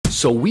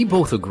So we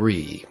both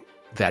agree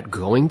that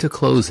going to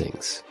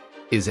closings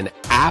is an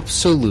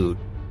absolute,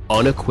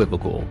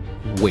 unequivocal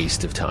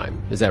waste of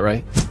time. Is that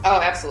right? Oh,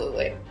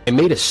 absolutely. I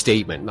made a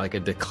statement, like a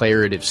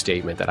declarative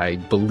statement, that I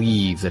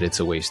believe that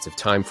it's a waste of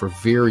time for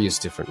various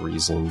different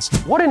reasons.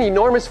 What an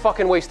enormous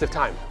fucking waste of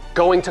time.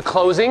 Going to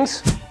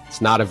closings?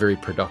 It's not a very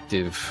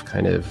productive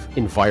kind of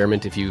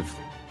environment if you've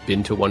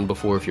been to one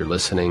before, if you're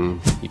listening.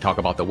 You talk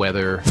about the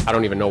weather. I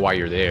don't even know why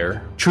you're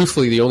there.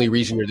 Truthfully, the only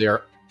reason you're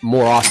there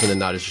more often than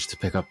not is just to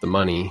pick up the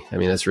money. I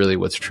mean, that's really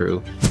what's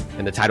true.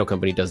 And the title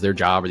company does their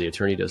job, or the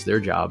attorney does their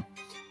job.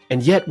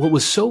 And yet what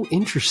was so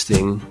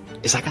interesting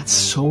is I got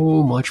so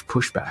much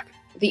pushback.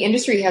 The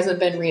industry hasn't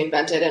been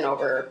reinvented in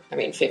over,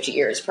 50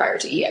 years prior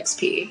to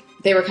EXP.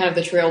 They were kind of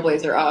the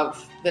trailblazer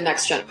of the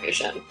next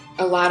generation.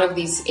 A lot of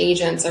these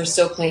agents are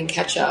still playing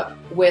catch up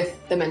with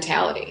the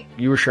mentality.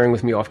 You were sharing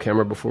with me off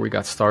camera before we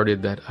got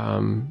started that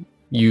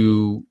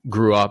you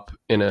grew up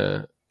in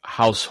a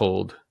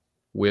household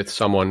with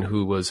someone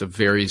who was a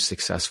very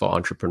successful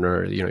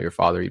entrepreneur. You know, your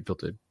father, he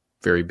built a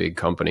very big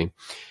company.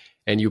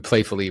 And you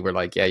playfully were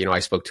like, yeah, I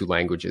spoke two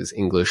languages,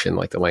 English and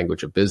like the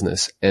language of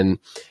business. And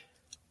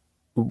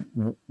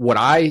what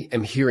I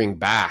am hearing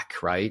back,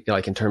 right,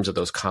 like in terms of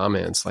those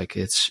comments, like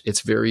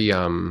it's very,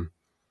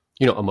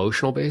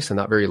 emotional based and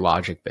not very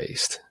logic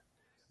based,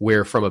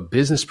 where from a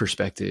business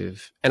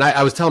perspective, and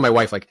I was telling my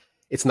wife, like,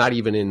 it's not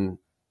even in,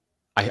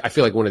 I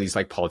feel like one of these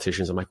like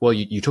politicians, I'm like, well,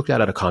 you took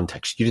that out of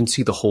context. You didn't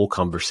see the whole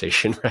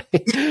conversation,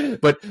 right?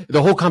 But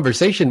the whole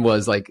conversation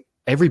was like,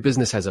 every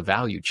business has a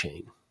value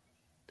chain.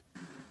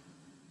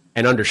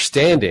 And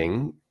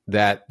understanding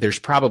that there's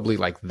probably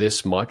like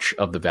this much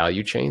of the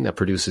value chain that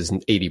produces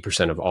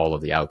 80% of all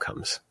of the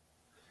outcomes.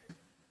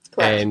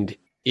 Correct. And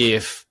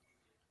if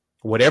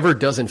whatever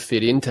doesn't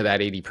fit into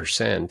that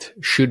 80%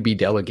 should be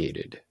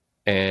delegated,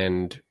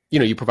 and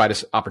you provide an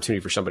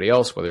opportunity for somebody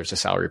else, whether it's a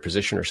salary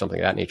position or something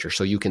of that nature,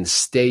 so you can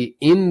stay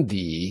in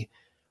the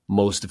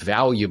most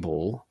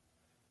valuable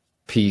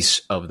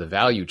piece of the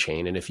value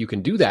chain. And if you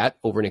can do that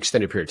over an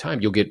extended period of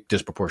time, you'll get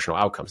disproportional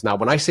outcomes. Now,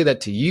 when I say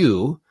that to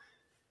you,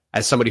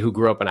 as somebody who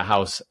grew up in a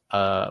house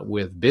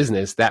with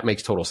business, that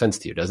makes total sense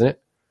to you, doesn't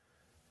it?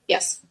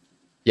 Yes.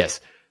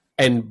 Yes.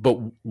 But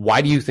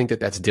why do you think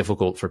that that's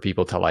difficult for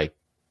people to like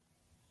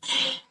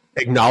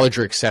acknowledge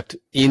or accept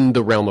in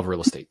the realm of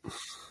real estate?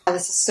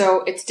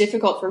 It's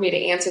difficult for me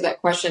to answer that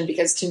question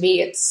because to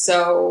me, it's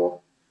so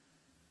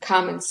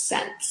common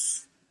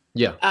sense.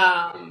 Yeah.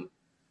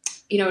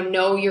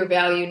 Know your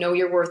value, know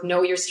your worth,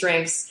 know your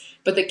strengths.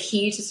 But the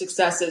key to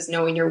success is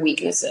knowing your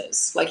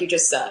weaknesses. Like you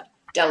just said,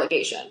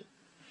 delegation.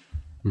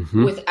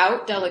 Mm-hmm.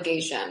 Without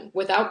delegation,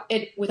 without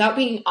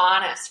being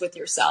honest with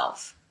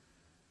yourself,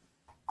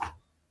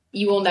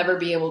 you will never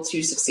be able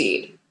to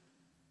succeed.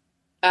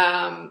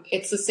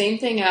 It's the same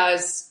thing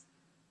as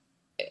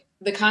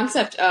the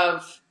concept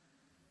of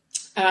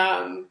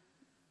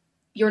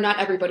you're not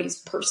everybody's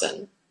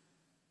person,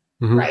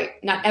 mm-hmm.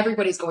 right? Not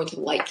everybody's going to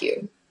like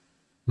you.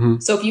 Mm-hmm.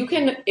 So if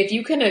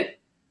you can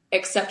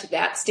accept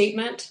that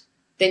statement,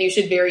 then you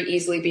should very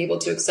easily be able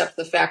to accept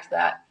the fact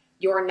that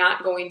you're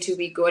not going to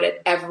be good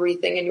at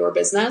everything in your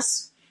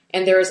business.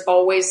 And there is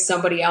always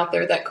somebody out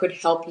there that could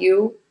help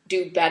you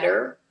do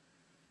better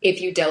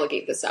if you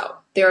delegate this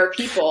out. There are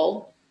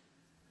people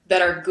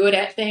that are good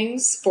at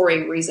things for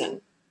a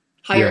reason.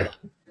 Hire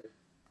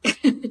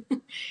them.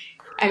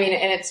 And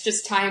it's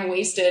just time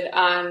wasted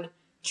on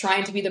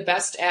trying to be the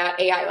best at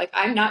AI. Like,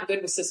 I'm not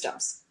good with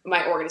systems.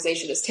 My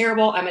organization is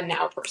terrible. I'm a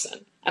now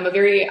person. I don't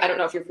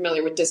know if you're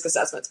familiar with DISC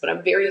assessments, but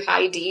I'm very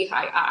high D,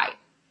 high I.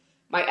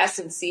 My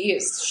S&C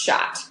is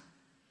shot.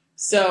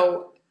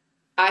 So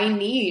I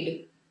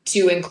need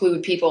to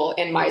include people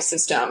in my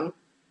system,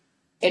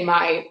 in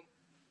my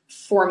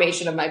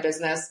formation of my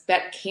business,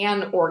 that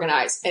can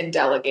organize and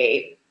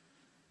delegate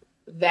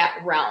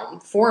that realm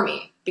for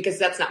me, because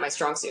that's not my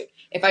strong suit.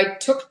 If I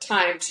took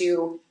time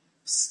to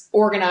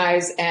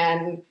organize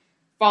and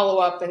follow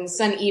up and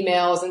send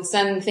emails and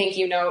send thank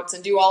you notes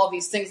and do all of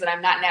these things that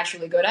I'm not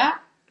naturally good at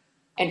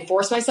and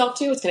force myself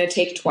to, it's going to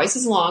take twice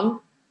as long.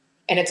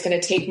 And it's going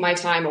to take my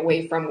time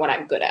away from what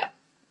I'm good at.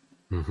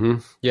 Mm-hmm.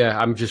 Yeah,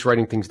 I'm just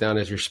writing things down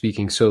as you're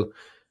speaking. So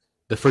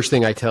the first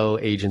thing I tell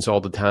agents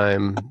all the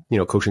time,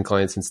 coaching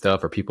clients and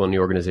stuff, or people in the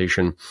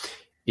organization,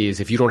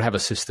 is if you don't have a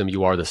system,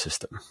 you are the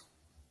system.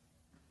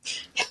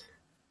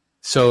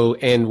 So,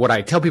 and what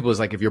I tell people is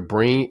like, if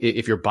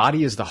your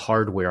body is the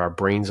hardware, our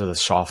brains are the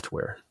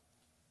software.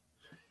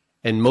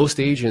 And most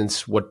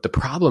agents, what the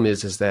problem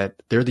is that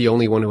they're the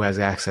only one who has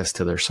access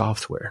to their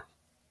software.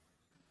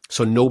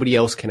 So nobody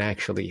else can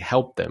actually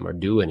help them or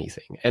do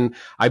anything. And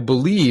I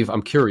believe,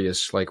 I'm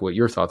curious, like what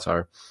your thoughts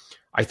are.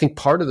 I think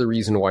part of the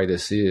reason why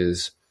this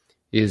is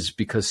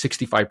because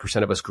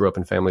 65% of us grew up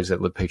in families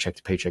that live paycheck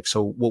to paycheck.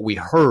 So what we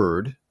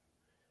heard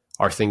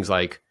are things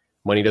like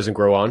money doesn't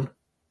grow on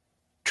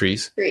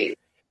trees.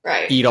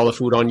 Right. Eat all the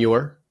food on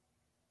your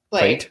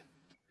plate.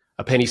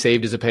 A penny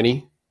saved is a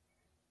penny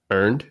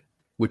earned,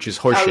 which is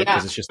horseshit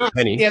because it's just a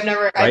penny. See,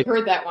 I've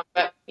heard that one,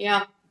 but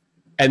yeah.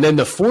 And then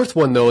the fourth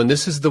one, though, and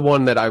this is the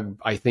one that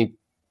I think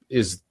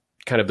is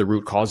kind of the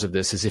root cause of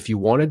this is if you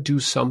want to do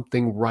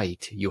something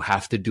right, you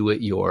have to do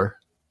it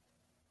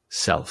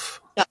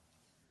yourself. Yeah.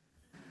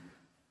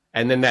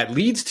 And then that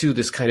leads to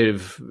this kind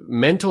of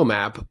mental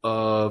map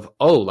of,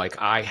 oh,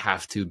 like I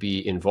have to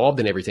be involved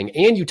in everything.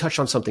 And you touched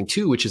on something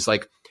too, which is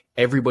like,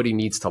 everybody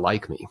needs to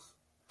like me.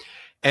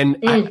 And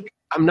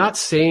I'm not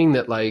saying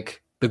that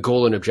like the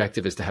goal and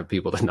objective is to have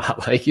people that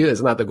not like you.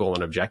 It's not the goal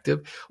and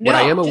objective. No, what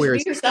I am aware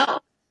is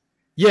yourself.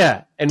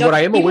 Yeah. And what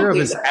I am aware of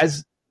is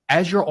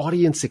as your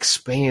audience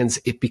expands,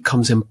 it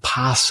becomes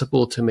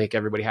impossible to make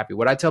everybody happy.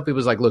 What I tell people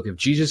is like, look, if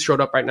Jesus showed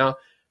up right now,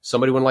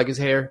 somebody wouldn't like his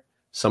hair.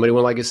 Somebody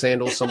wouldn't like his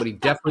sandals. Somebody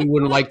definitely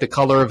wouldn't like the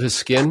color of his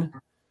skin.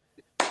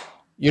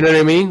 You know what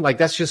I mean? Like,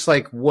 that's just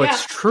like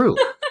what's true.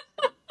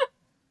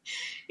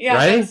 Yeah,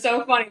 right? That's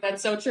so funny.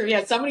 That's so true.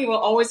 Yeah, somebody will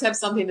always have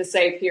something to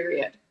say,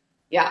 period.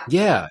 Yeah.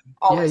 Yeah.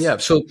 Always. Yeah.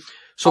 So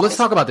let's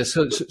talk about this.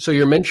 So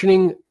you're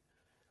mentioning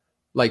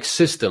like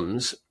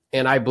systems,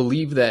 and I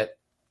believe that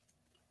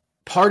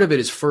part of it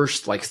is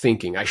first like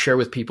thinking. I share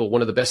with people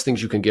one of the best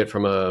things you can get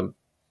from a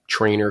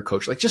trainer,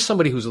 coach, like just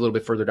somebody who's a little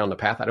bit further down the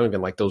path. I don't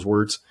even like those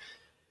words.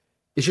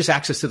 It's just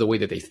access to the way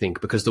that they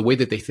think, because the way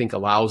that they think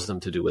allows them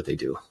to do what they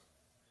do.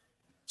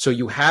 So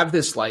you have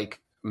this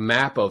like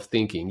map of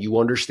thinking. You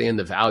understand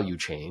the value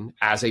chain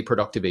as a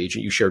productive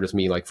agent. You shared with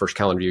me like first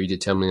calendar year, you did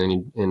 10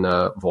 million in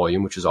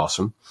volume, which is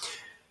awesome.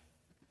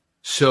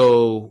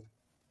 So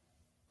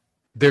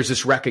there's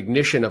this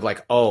recognition of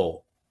like,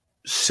 oh,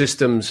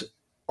 systems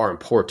are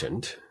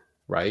important,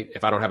 right?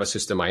 If I don't have a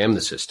system, I am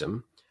the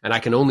system. And I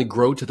can only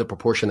grow to the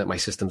proportion that my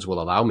systems will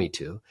allow me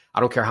to. I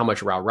don't care how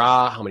much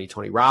rah-rah, how many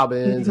Tony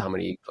Robbins, how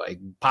many like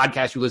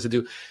podcasts you listen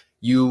to.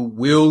 You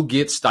will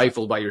get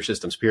stifled by your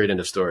systems, period, end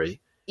of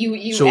story.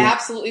 You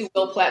absolutely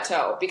will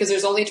plateau, because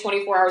there's only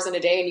 24 hours in a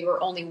day and you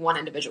are only one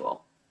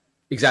individual.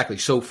 Exactly.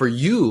 So for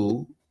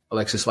you,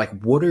 Alexis, like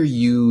what are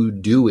you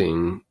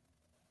doing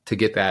to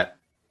get that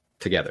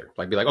together?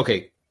 Like be like,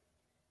 okay,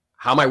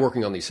 how am I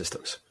working on these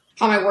systems?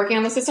 How am I working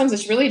on the systems?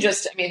 It's really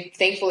just, I mean,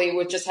 thankfully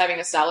with just having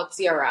a solid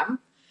CRM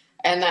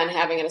and then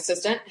having an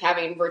assistant,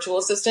 having virtual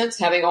assistants,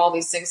 having all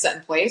these things set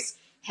in place,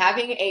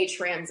 having a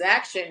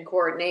transaction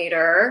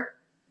coordinator.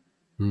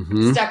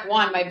 Step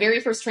one, my very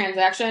first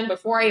transaction,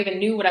 before I even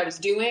knew what I was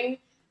doing,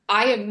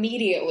 I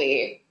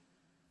immediately,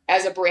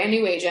 as a brand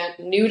new agent,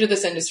 new to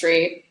this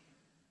industry,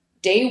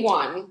 day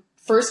one,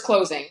 first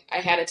closing, I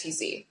had a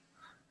TC.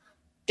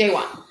 Day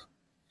one.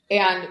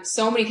 And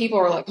so many people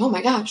were like, oh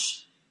my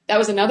gosh, that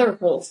was another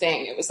whole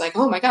thing. It was like,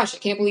 oh my gosh, I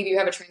can't believe you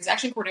have a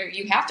transaction coordinator.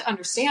 You have to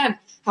understand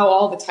how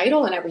all the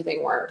title and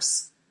everything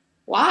works.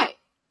 Why?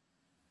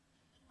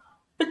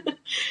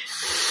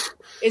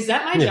 Is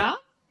that my job?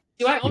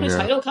 Do I own a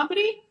title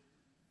company?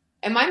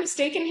 Am I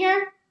mistaken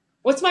here?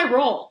 What's my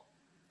role?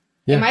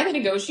 Am I the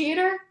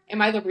negotiator?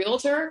 Am I the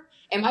realtor?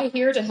 Am I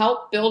here to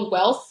help build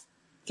wealth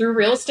through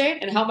real estate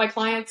and help my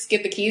clients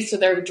get the keys to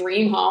their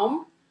dream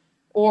home?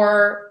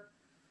 Or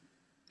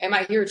am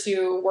I here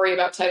to worry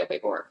about title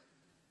paperwork?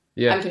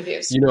 Yeah. I'm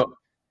confused. You know,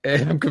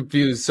 I'm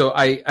confused. So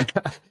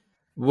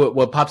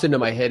what pops into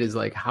my head is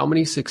like, how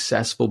many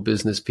successful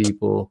business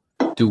people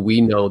do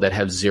we know that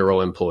have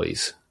 0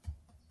 employees?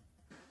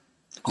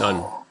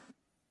 None.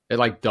 It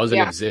like doesn't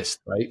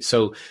exist, right?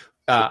 So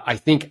I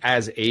think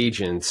as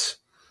agents,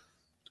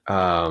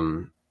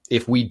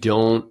 if we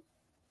don't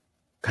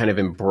kind of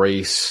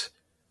embrace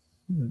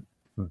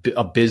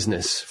a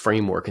business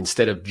framework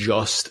instead of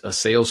just a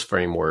sales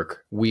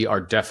framework, we are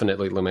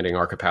definitely limiting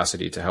our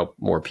capacity to help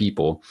more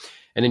people.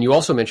 And then you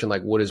also mentioned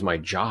like, what is my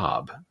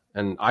job?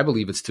 And I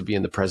believe it's to be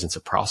in the presence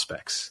of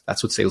prospects.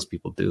 That's what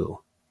salespeople do,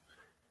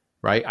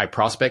 right? I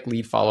prospect,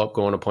 lead, follow up,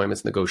 go on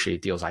appointments,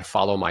 negotiate deals. I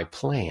follow my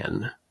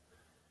plan.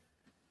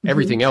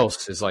 Everything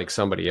else is like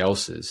somebody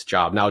else's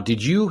job. Now,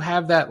 did you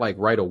have that like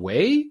right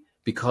away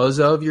because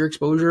of your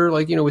exposure,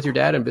 like, you know, with your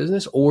dad in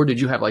business? Or did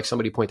you have like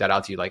somebody point that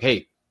out to you like,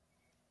 hey,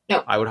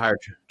 no, I would hire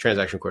a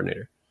transaction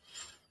coordinator?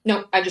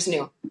 No, I just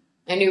knew.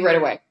 I knew right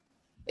away.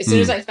 As soon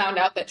as I found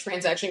out that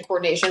transaction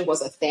coordination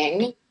was a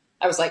thing,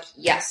 I was like,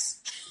 yes,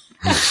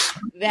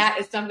 that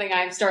is something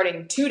I'm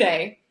starting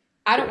today.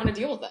 I don't want to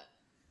deal with it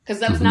because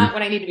that's not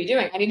what I need to be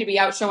doing. I need to be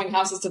out showing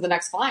houses to the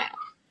next client.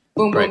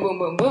 Boom, boom, boom,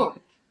 boom, boom.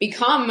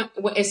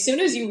 As soon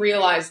as you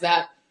realize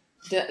that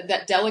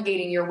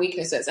delegating your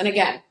weaknesses, and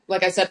again,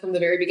 like I said from the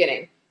very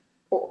beginning,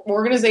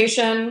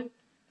 organization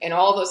and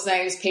all those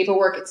things,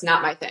 paperwork, it's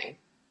not my thing.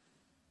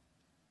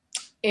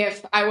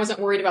 If I wasn't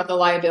worried about the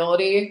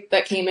liability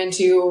that came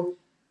into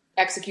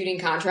executing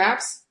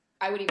contracts,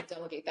 I would even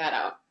delegate that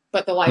out.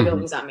 But the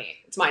liability is on me.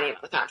 It's my name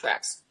on the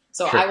contracts.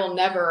 So I will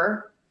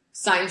never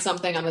sign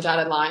something on the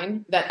dotted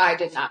line that I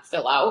did not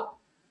fill out.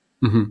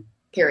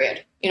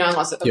 Period. You know,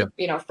 unless it's,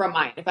 you know, from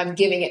mine, if I'm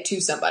giving it to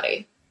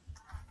somebody.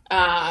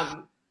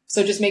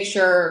 So just make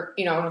sure,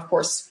 you know, and of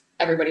course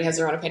everybody has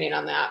their own opinion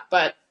on that,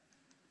 but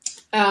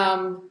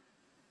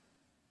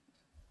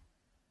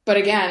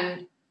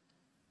again,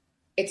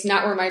 it's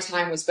not where my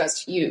time was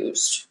best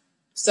used.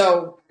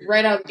 So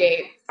right out of the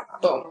gate,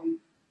 boom.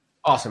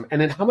 Awesome.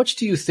 And then how much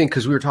do you think,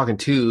 because we were talking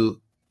to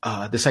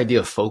this idea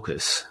of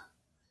focus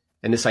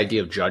and this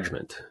idea of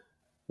judgment,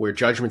 where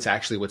judgment's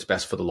actually what's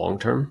best for the long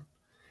term?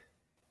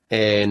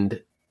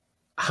 And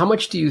how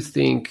much do you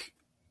think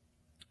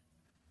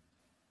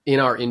in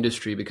our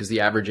industry, because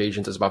the average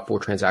agent does about 4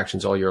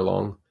 transactions all year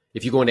long,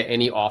 if you go into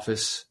any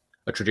office,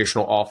 a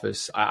traditional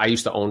office, I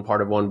used to own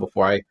part of one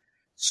before I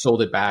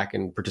sold it back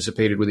and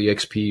participated with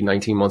EXP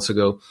 19 months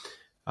ago,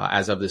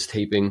 as of this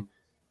taping,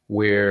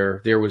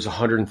 where there was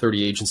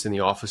 130 agents in the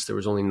office. There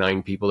was only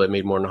 9 people that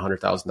made more than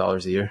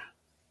 $100,000 a year.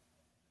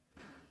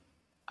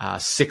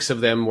 6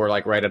 of them were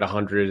like right at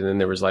 100. And then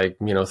there was like,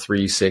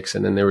 3, 6.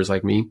 And then there was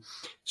like me.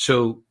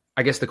 So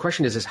I guess the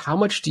question is how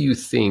much do you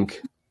think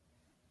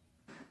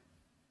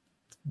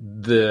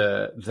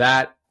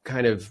that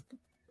kind of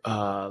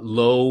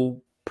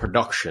low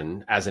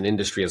production as an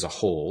industry as a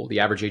whole,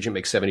 the average agent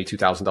makes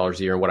 $72,000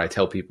 a year. And what I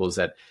tell people is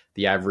that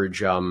the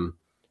average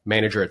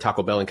manager at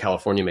Taco Bell in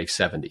California makes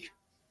 70.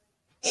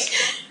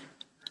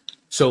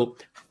 So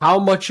how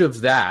much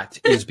of that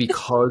is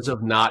because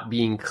of not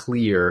being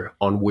clear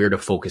on where to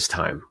focus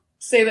time?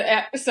 Say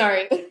that.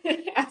 Sorry.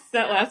 Ask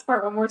that last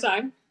part one more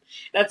time.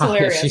 That's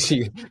hilarious.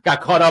 She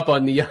got caught up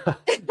on the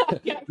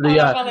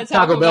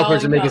Taco Bell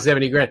person making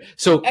 70 grand.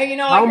 So and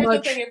here's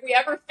the thing: if we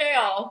ever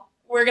fail,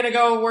 we're gonna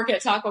go work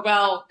at Taco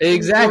Bell.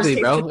 Exactly,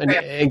 bro,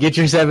 and get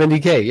your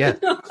 70K. Yeah.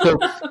 So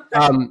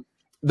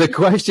the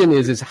question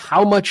is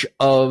how much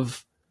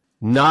of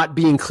not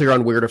being clear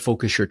on where to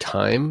focus your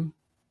time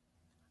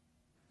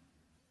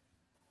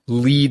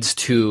leads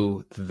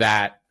to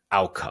that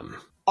outcome?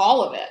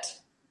 All of it.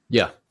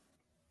 Yeah.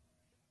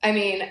 I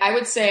mean, I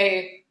would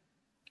say,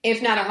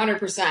 if not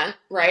 100%,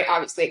 right?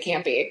 Obviously it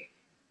can't be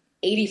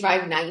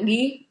 85,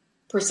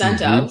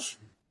 90% of,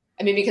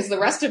 I mean, because the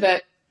rest of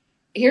it,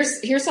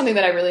 here's something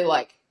that I really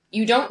like.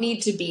 You don't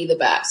need to be the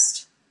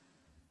best.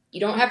 You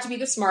don't have to be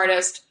the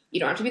smartest. You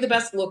don't have to be the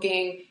best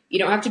looking. You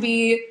don't have to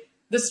be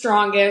the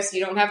strongest.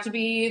 You don't have to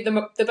be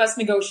the best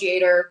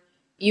negotiator.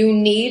 You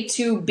need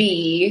to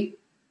be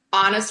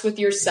honest with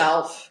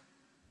yourself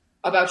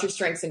about your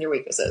strengths and your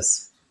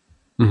weaknesses.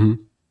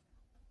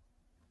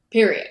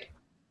 Period.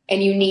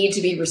 And you need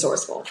to be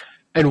resourceful.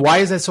 And why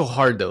is that so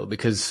hard, though?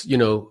 Because,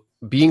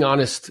 being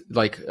honest,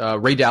 like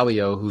Ray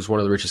Dalio, who's one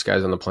of the richest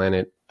guys on the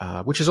planet,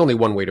 which is only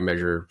one way to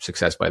measure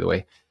success, by the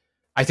way.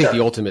 I think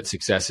the ultimate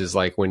success is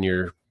like when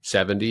you're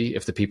 70,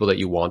 if the people that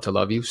you want to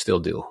love you still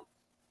do.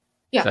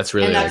 Yeah. That's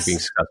really like being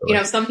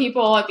successful. Some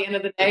people at the end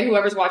of the day,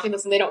 whoever's watching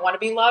this and they don't want to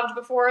be loved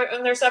before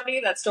when they're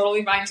 70, that's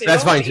totally fine too.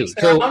 That's fine too.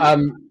 So,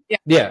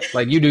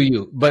 like you do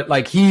you. But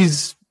like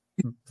he's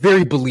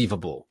very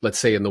believable, let's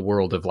say, in the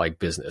world of like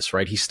business,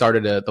 right? He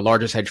started the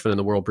largest hedge fund in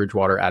the world,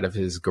 Bridgewater, out of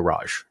his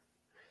garage.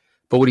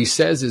 But what he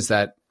says is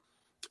that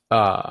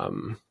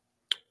you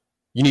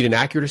need an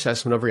accurate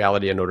assessment of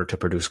reality in order to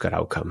produce good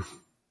outcome.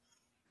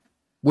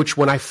 Which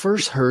when I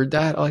first heard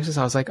that, Alexis,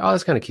 I was like, oh,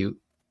 that's kind of cute.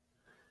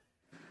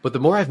 But the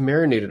more I've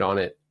marinated on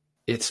it,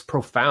 it's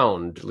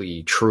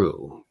profoundly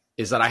true,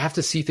 is that I have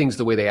to see things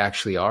the way they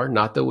actually are,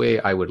 not the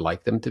way I would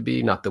like them to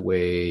be, not the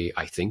way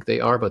I think they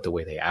are, but the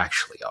way they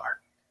actually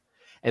are.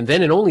 And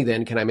then and only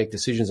then can I make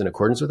decisions in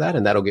accordance with that,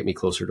 and that'll get me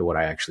closer to what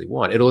I actually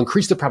want. It'll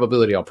increase the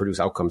probability I'll produce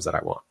outcomes that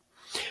I want.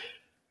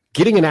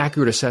 Getting an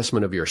accurate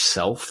assessment of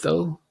yourself,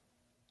 though,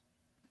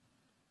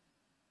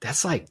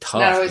 that's like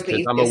tough.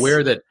 Because I'm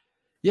aware that,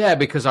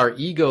 because our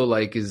ego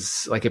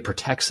is like it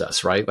protects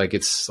us, right? Like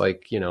it's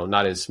like,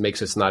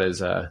 makes us not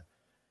as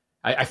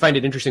I find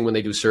it interesting when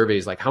they do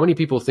surveys, like how many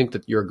people think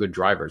that you're a good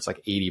driver? It's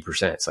like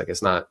 80%. It's like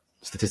it's not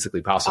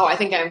statistically possible. Oh, I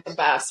think I'm the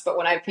best, but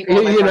when I have people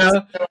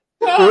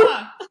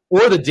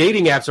or the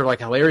dating apps are like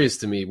hilarious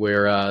to me,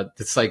 where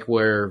it's like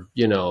where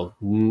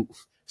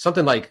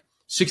something like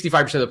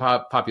 65% of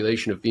the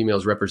population of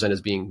females represent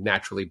as being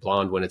naturally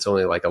blonde when it's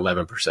only like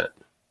 11%.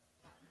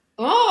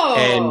 Oh.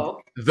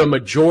 And the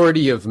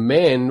majority of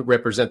men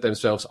represent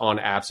themselves on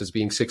apps as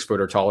being 6 foot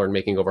or taller and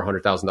making over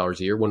 $100,000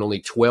 a year, when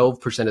only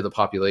 12% of the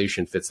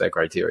population fits that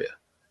criteria.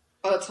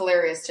 Oh, that's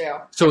hilarious too.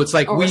 So it's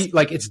like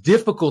it's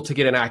difficult to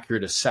get an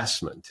accurate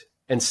assessment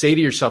and say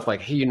to yourself,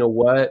 like, hey, you know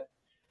what?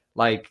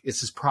 Like,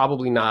 this is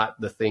probably not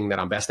the thing that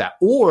I'm best at.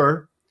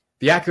 Or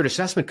the accurate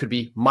assessment could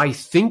be my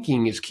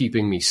thinking is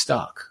keeping me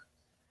stuck.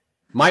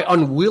 My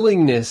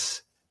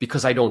unwillingness,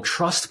 because I don't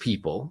trust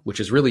people, which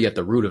is really at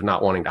the root of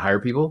not wanting to hire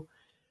people.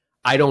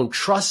 I don't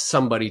trust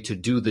somebody to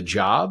do the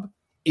job,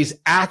 is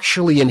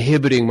actually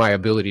inhibiting my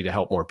ability to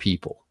help more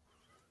people.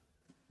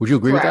 Would you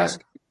agree with that?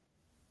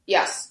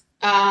 Yes.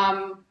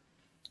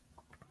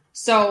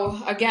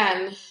 So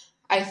again,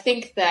 I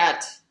think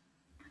that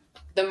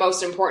the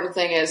most important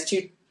thing is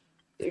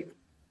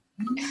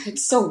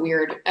it's so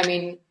weird. I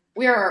mean,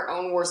 we are our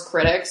own worst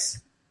critics,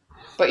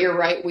 but you're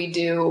right. We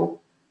do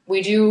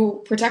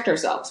protect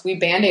ourselves. We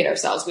Band-Aid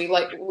ourselves.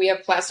 We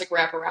have plastic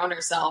wrap around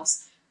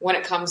ourselves when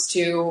it comes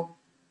to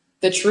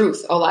the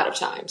truth a lot of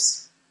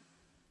times.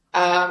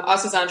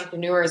 Us as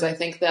entrepreneurs, I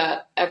think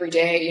that every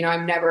day,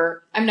 I'm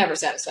never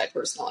satisfied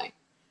personally.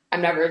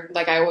 I'm never,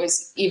 like, I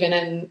always, even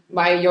in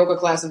my yoga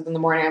classes in the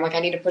morning, I'm like, I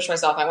need to push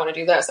myself. I want to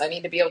do this. I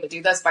need to be able to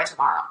do this by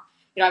tomorrow.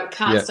 I'm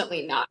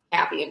constantly not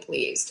happy and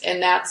pleased.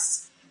 And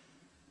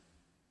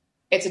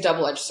it's a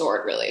double-edged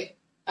sword, really.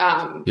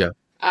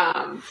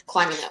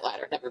 climbing that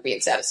ladder, never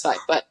being satisfied.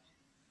 But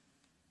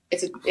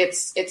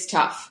it's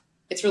tough.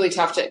 It's really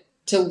tough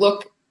to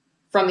look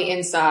from the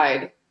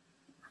inside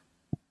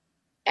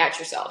at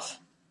yourself.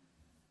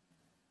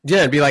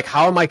 Yeah, and be like,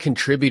 how am I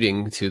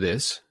contributing to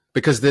this?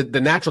 Because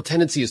the natural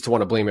tendency is to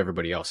want to blame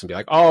everybody else and be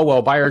like, oh,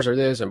 well, buyers are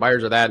this and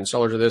buyers are that and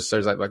sellers are this.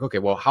 There's like, okay,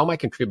 well, how am I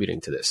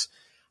contributing to this?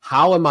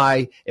 How am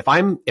I, if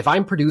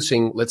I'm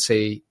producing, let's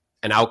say,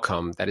 an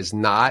outcome that is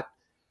not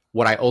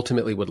what I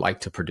ultimately would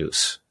like to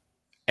produce.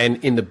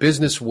 And in the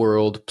business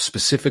world,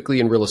 specifically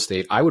in real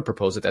estate, I would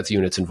propose that that's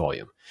units and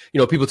volume. You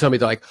know, people tell me,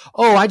 they're like,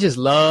 oh, I just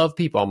love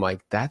people. I'm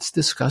like, that's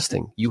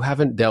disgusting. You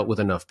haven't dealt with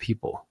enough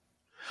people.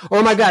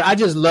 Oh my God, I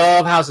just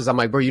love houses. I'm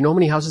like, bro, you know how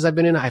many houses I've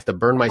been in? I have to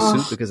burn my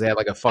suit because they have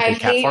like a fucking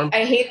cat farm.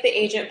 I hate the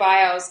agent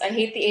bios. I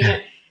hate the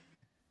agent.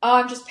 Oh,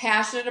 I'm just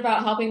passionate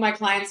about helping my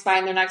clients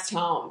find their next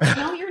home.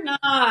 No, you're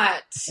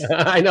not.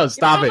 I know.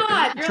 Stop it.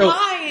 You're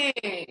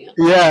lying.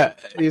 Yeah,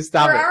 you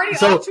stop it. We're already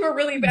off to a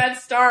really bad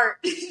start.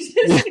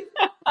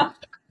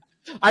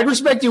 I'd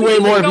respect you way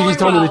more if you just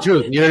told me the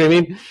truth. You know what I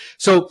mean?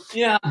 So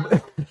yeah.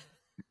 And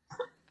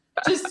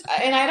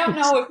I don't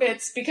know if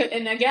it's because,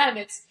 and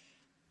again,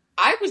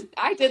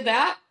 I did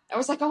that. I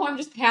was like, oh, I'm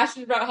just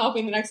passionate about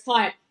helping the next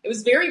client. It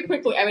was very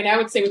quickly. I mean, I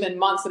would say within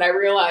months that I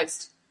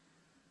realized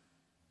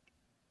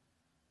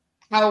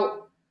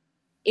how,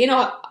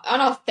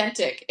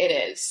 unauthentic it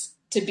is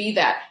to be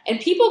that. And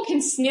people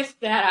can sniff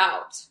that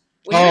out.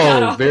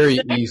 Very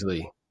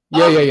easily.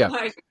 Yeah. Oh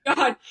my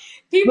God.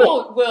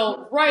 People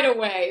will right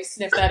away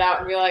sniff that out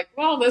and be like,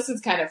 well, this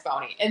is kind of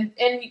phony. And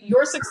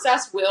your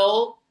success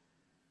will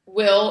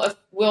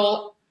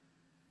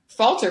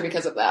falter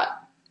because of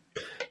that.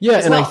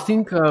 Yeah. And I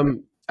think,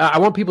 I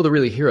want people to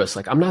really hear us.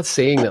 Like, I'm not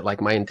saying that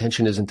like my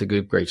intention isn't to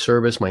give great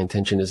service. My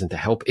intention isn't to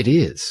help. It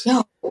is.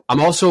 No. I'm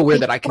also aware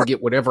that I can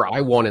get whatever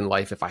I want in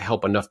life if I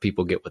help enough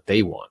people get what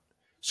they want.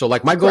 So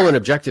like my goal and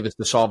objective is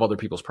to solve other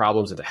people's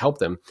problems and to help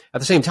them. At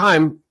the same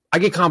time, I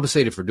get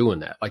compensated for doing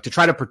that. Like to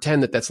try to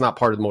pretend that that's not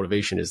part of the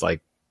motivation is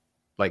like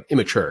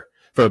immature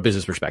from a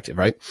business perspective,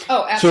 right?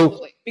 Oh,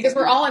 absolutely. So, because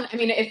we're all in, I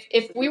mean,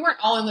 if we weren't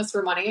all in this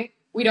for money,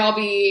 we'd all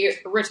be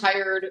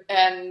retired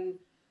and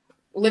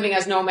living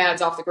as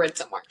nomads off the grid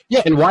somewhere.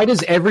 Yeah. And why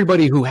does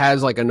everybody who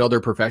has like another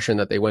profession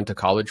that they went to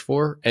college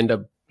for end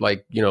up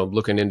like,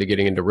 looking into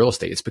getting into real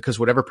estate? It's because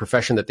whatever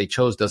profession that they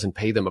chose doesn't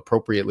pay them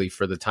appropriately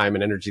for the time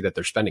and energy that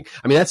they're spending.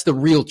 I mean, that's the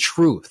real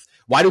truth.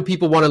 Why do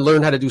people want to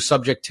learn how to do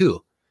subject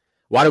to?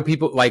 Why do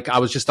people, like I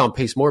was just on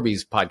Pace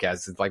Morby's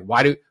podcast. It's like,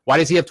 why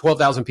does he have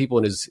 12,000 people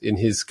in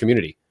his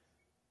community?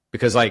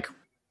 Because like,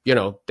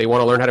 they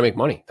want to learn how to make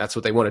money. That's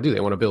what they want to do. They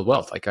want to build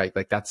wealth. Like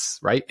that's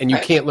right. And you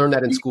can't learn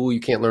that in school. You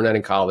can't learn that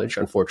in college.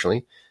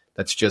 Unfortunately,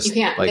 that's just, you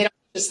can't. They don't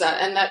just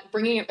that. And that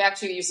bringing it back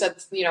to, you said,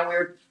 we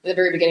were at the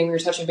very beginning, we were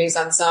touching base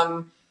on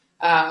some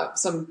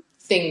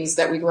things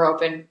that we grow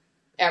up in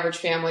average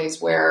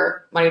families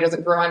where money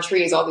doesn't grow on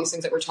trees, all these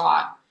things that we're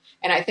taught.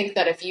 And I think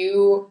that if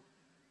you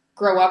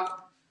grow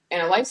up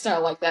in a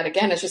lifestyle like that,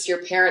 again, it's just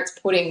your parents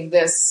putting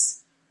this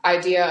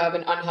idea of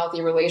an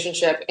unhealthy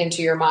relationship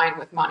into your mind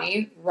with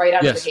money right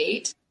out of the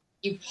gate.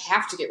 You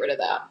have to get rid of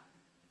that.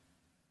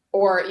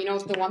 Or,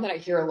 the one that I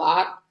hear a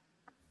lot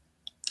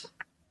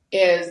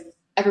is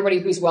everybody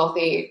who's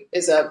wealthy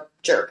is a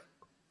jerk.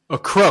 A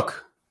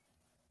crook.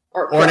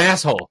 Or an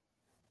asshole.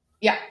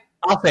 Yeah.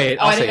 I'll say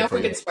it. I didn't know if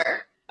we could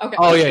swear. Okay.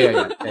 Oh,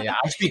 yeah.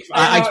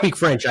 I speak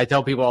French. I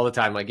tell people all the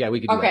time, like, yeah, we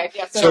could do that. Okay,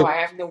 yeah, so do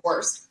I. I'm the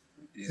worst.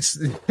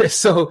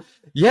 So,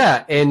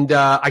 yeah, and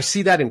I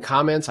see that in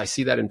comments. I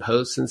see that in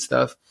posts and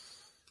stuff.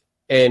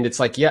 And it's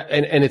like, yeah,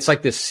 and it's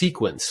like this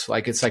sequence.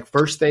 Like, it's like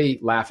first they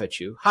laugh at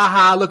you. Ha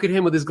ha, look at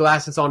him with his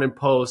glasses on in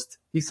post.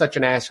 He's such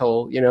an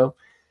asshole,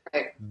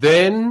 Right.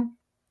 Then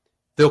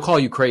they'll call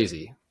you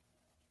crazy.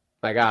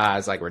 Like,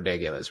 it's like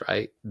ridiculous,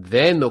 right?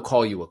 Then they'll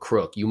call you a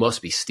crook. You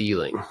must be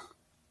stealing.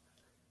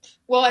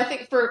 Well, I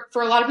think for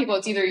a lot of people,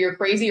 it's either you're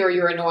crazy or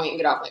you're annoying.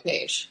 Get off my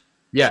page.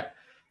 Yeah.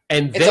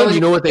 And then you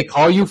know what they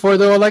call you for,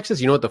 though, Alexis?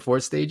 You know what the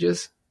fourth stage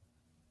is?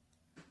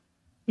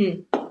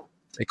 They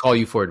call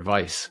you for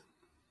advice.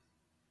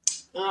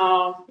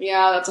 Oh,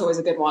 yeah, that's always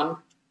a good one.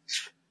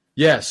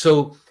 Yeah,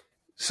 so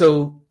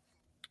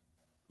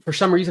for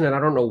some reason, and I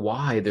don't know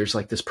why, there's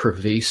like this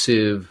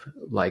pervasive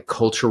like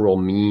cultural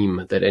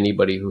meme that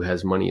anybody who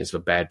has money is a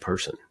bad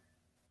person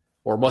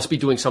or must be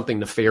doing something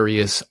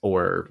nefarious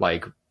or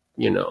like,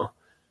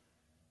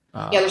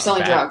 they're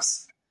selling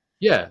drugs.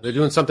 Yeah, they're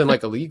doing something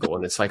like illegal.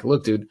 And it's like,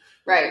 look, dude,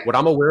 right. What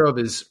I'm aware of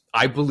is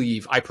I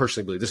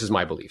personally believe, this is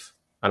my belief,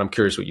 and I'm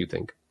curious what you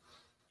think.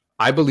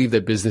 I believe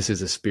that business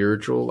is a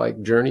spiritual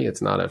like journey.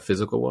 It's not a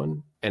physical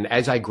one. And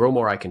as I grow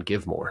more, I can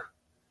give more.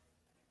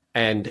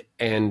 And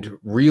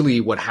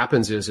really what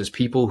happens is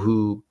people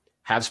who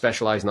have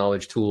specialized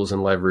knowledge, tools,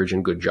 and leverage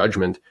and good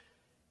judgment,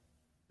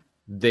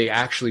 they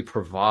actually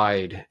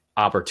provide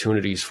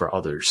opportunities for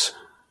others.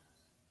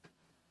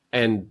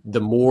 And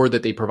the more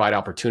that they provide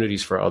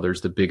opportunities for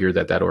others, the bigger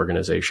that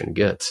organization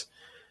gets.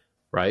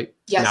 Right?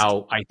 Yes.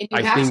 Now, I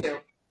think.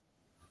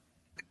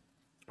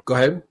 Go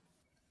ahead.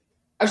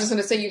 I was just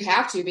going to say you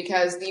have to,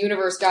 because the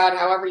universe, God,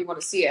 however you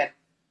want to see it,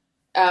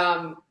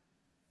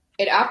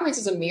 it operates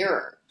as a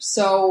mirror.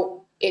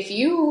 So if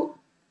you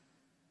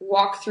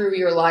walk through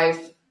your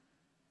life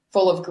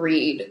full of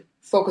greed,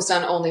 focused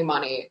on only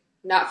money,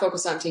 not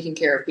focused on taking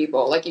care of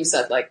people, like you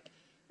said, like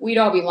we'd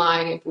all be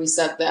lying if we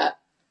said that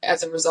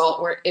as a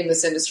result we're in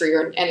this industry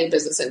or in any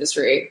business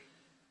industry,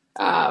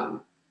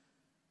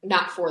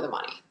 not for the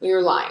money. We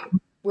were lying.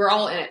 We're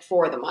all in it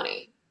for the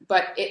money,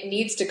 but it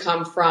needs to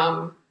come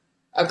from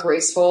a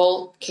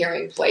graceful,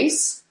 caring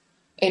place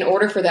in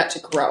order for that to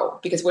grow,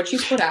 because what you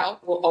put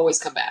out will always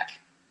come back.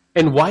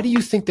 And why do you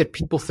think that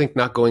people think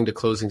not going to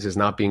closings is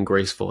not being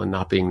graceful and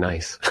not being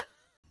nice?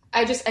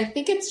 I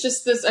think it's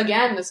just this,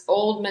 again, this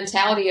old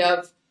mentality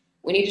of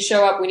we need to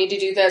show up, we need to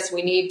do this,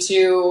 we need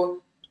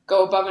to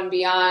go above and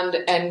beyond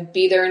and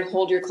be there and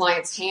hold your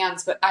client's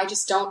hands. But I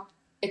just don't,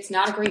 it's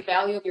not a great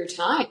value of your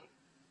time.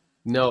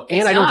 No.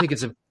 And I don't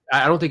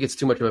think it's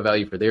too much of a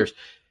value for theirs.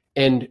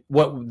 And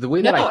the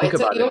way that I think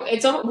about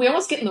it, we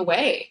almost get in the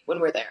way when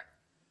we're there.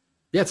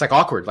 Yeah. It's like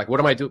awkward. Like, what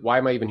am I doing? Why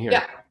am I even here?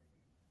 Yeah.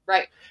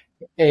 Right.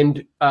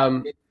 And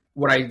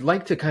what I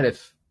like to kind of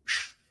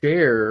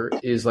share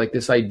is like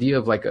this idea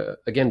of like,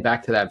 again,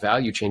 back to that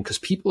value chain, because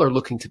people are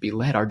looking to be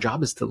led. Our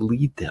job is to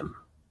lead them.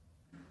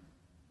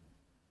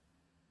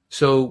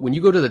 So when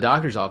you go to the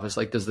doctor's office,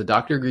 like, does the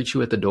doctor greet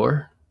you at the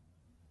door?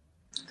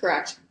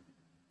 Correct.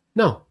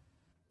 No.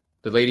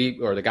 The lady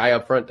or the guy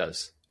up front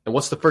does. And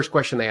what's the first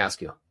question they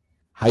ask you?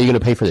 How are you going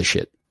to pay for this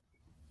shit?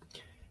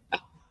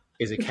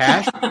 Is it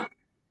cash?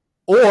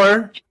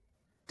 Or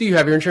do you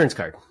have your insurance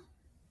card?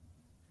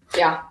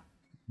 Yeah.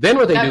 Then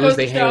what they do is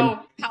they hand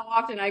how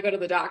often I go to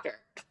the doctor.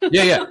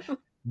 Yeah.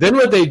 Then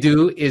what they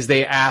do is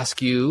they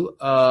ask you,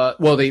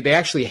 they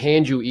actually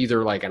hand you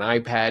either like an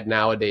iPad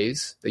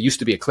nowadays. They used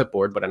to be a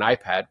clipboard, but an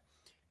iPad.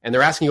 And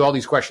they're asking you all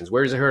these questions.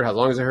 Where does it hurt? How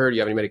long does it hurt? Do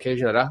you have any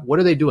medication? What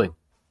are they doing?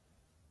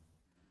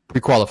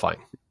 Pre-qualifying.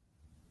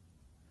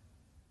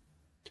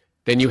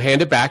 Then you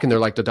hand it back and they're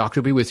like, the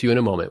doctor will be with you in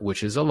a moment,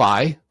 which is a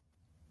lie.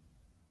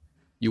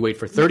 You wait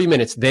for 30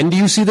 minutes. Then do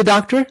you see the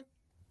doctor?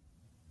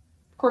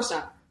 Of course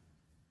not.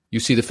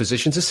 You see the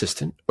physician's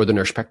assistant or the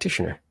nurse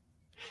practitioner.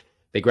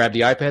 They grab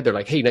the iPad. They're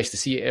like, hey, nice to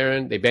see you,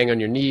 Aaron. They bang on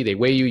your knee. They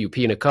weigh you. You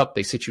pee in a cup.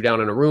 They sit you down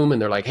in a room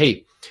and they're like,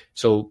 hey,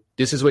 so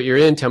this is what you're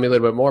in. Tell me a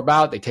little bit more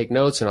about it. They take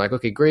notes and they're like,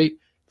 okay, great.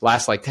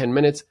 Lasts like 10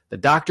 minutes. The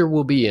doctor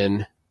will be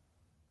in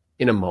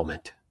a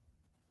moment.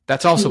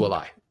 That's also a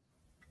lie.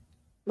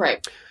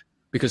 Right.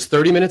 Because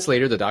 30 minutes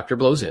later, the doctor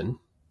blows in.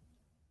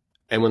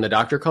 And when the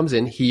doctor comes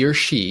in, he or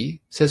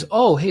she says,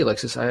 oh, hey,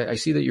 Alexis, I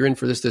see that you're in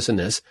for this, this, and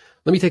this.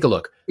 Let me take a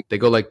look. They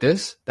go like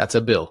this. That's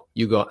a bill.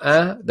 You go,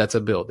 that's a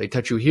bill. They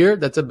touch you here.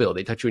 That's a bill.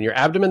 They touch you in your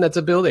abdomen. That's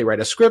a bill. They write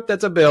a script.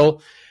 That's a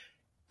bill.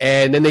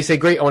 And then they say,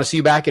 great, I want to see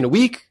you back in a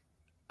week.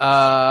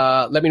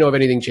 Let me know if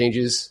anything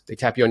changes. They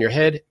tap you on your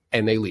head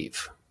and they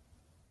leave.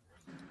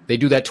 They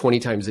do that 20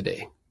 times a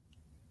day.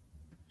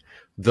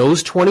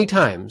 Those 20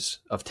 times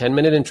of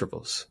 10-minute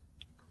intervals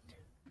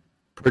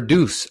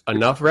produce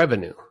enough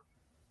revenue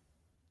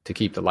to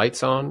keep the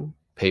lights on,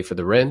 pay for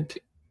the rent,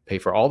 pay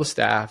for all the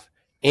staff,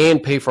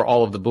 and pay for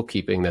all of the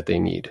bookkeeping that they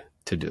need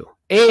to do.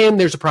 And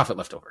there's a profit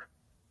left over.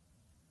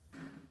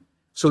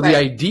 So right. The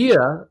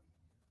idea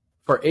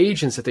for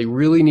agents that they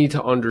really need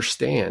to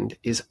understand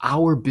is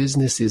our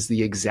business is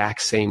the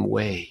exact same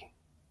way.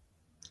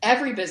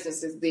 Every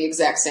business is the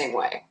exact same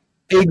way.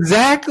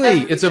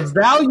 Exactly. It's a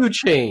value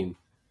chain.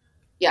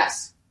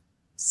 Yes.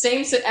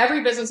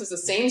 Every business is the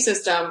same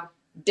system,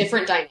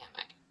 different dynamic.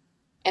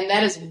 And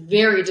that is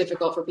very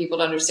difficult for people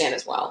to understand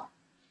as well.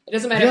 It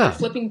doesn't matter if you're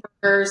flipping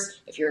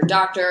burgers, if you're a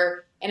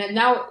doctor, and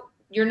now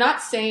you're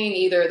not saying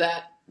either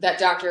that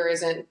doctor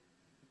isn't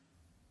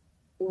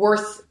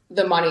worth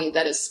the money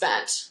that is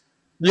spent.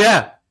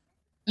 Yeah.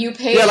 You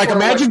pay. Yeah, like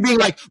imagine being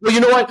like, well,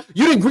 you know what?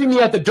 You didn't greet me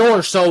at the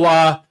door, so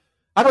I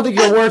don't think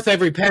you're worth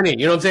every penny.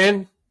 You know what I'm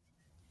saying?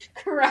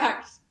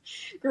 Correct.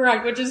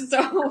 Which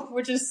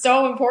is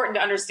so important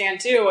to understand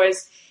too,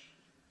 is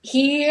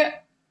he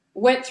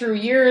went through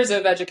years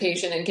of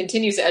education and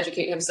continues to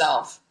educate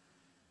himself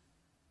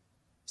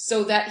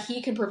so that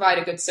he can provide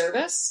a good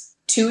service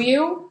to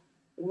you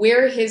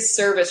where his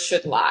service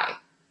should lie.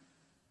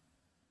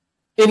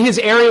 In his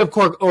area of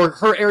core or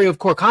her area of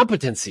core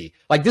competency.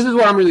 Like, this is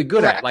what I'm really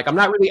good at. Like, I'm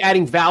not really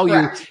adding value.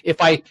 Correct.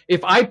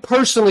 If I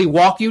personally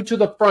walk you to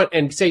the front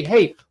and say,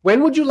 hey,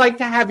 when would you like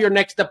to have your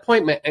next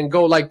appointment, and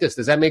go like this,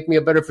 does that make me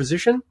a better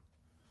physician?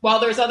 Well,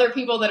 there's other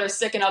people that are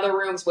sick in other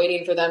rooms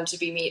waiting for them to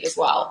be meet as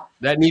well.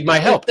 That need my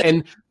help.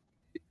 And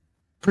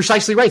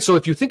precisely right. So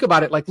if you think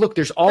about it, like, look,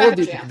 there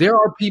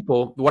are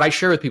people, what I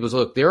share with people is,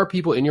 look, there are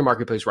people in your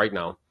marketplace right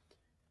now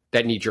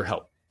that need your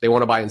help. They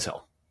want to buy and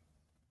sell.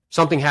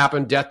 Something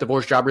happened, death,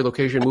 divorce, job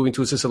relocation, moving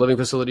to assisted living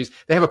facilities.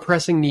 They have a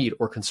pressing need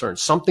or concern.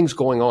 Something's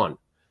going on,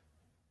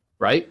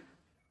 right?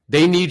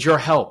 They need your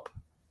help.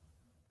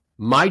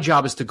 My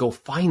job is to go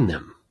find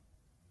them.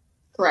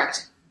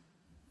 Correct.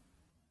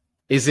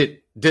 Does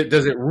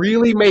it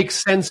really make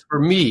sense for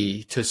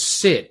me to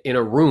sit in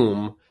a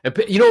room? And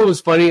you know what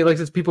was funny? Like,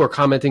 people are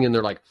commenting and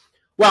they're like,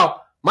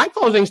 well, My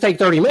closings take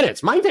 30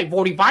 minutes. Mine take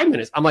 45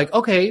 minutes. I'm like,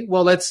 okay,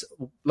 well, let's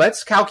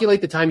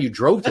calculate the time you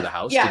drove to the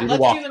house. Yeah, to do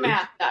let's the do the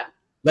math then.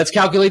 Let's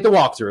calculate the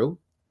walkthrough.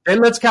 And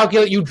let's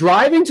calculate you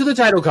driving to the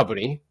title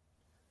company,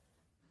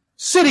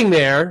 sitting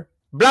there,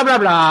 blah, blah,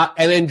 blah,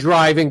 and then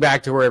driving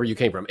back to wherever you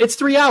came from. It's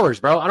 3 hours,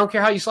 bro. I don't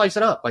care how you slice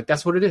it up. Like,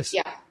 that's what it is.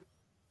 Yeah.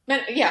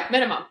 Yeah,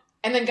 minimum.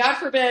 And then God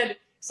forbid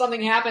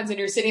something happens and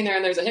you're sitting there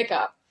and there's a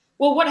hiccup.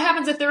 Well, what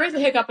happens if there is a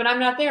hiccup and I'm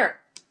not there?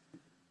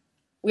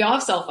 We all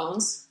have cell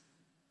phones.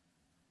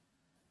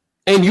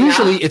 And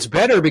usually it's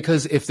better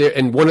because if there,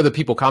 and one of the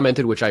people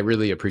commented, which I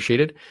really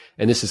appreciated,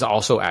 and this is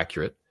also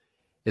accurate,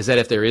 is that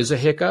if there is a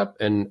hiccup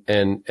and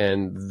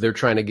they're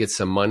trying to get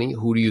some money,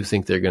 who do you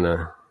think they're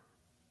gonna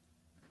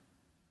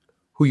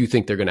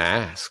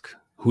ask?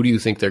 Who do you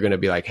think they're gonna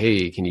be like,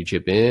 hey, can you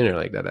chip in, or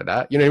like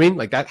da. You know what I mean?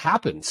 Like, that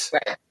happens.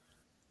 Right.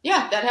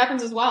 Yeah, that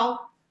happens as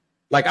well.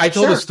 Like, I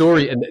told a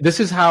story, and this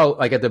is how,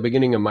 like, at the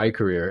beginning of my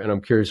career, and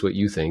I'm curious what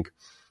you think.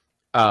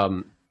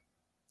 I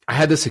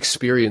had this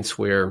experience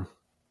where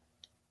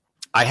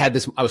I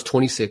was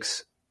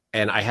 26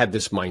 and I had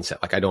this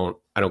mindset. Like, I don't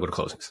go to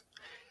closings.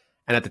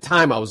 And at the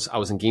time I was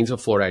in Gainesville,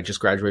 Florida. I just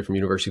graduated from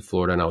University of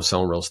Florida and I was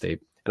selling real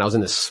estate. And I was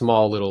in this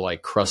small little,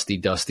 like, crusty,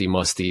 dusty,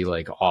 musty,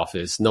 like,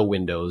 office, no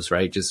windows,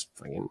 right? Just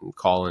fucking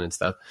calling and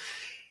stuff.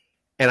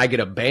 And I get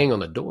a bang on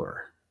the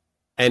door.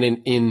 And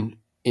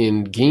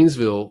in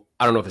Gainesville,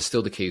 I don't know if it's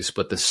still the case,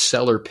 but the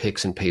seller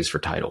picks and pays for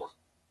title.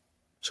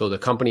 So the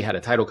company had a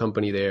title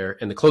company there,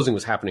 and the closing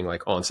was happening,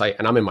 like, on site.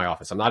 And I'm in my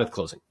office. I'm not at the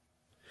closing.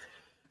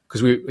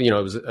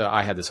 Because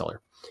I had the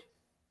seller.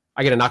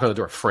 I get a knock on the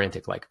door,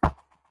 frantic, like,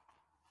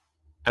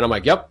 and I'm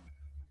like, yep,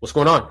 what's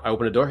going on? I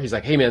open the door. He's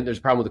like, hey man, there's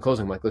a problem with the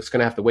closing. I'm like, it's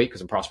going to have to wait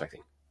because I'm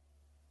prospecting.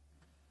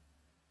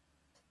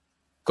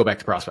 Go back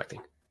to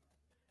prospecting.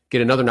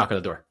 Get another knock on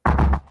the door.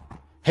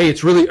 Hey,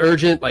 it's really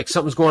urgent. Like,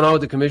 something's going on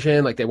with the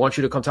commission. Like, they want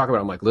you to come talk about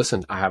it. I'm like,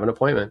 listen, I have an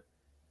appointment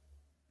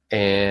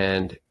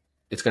and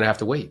it's going to have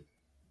to wait.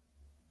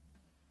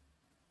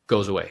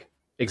 Goes away.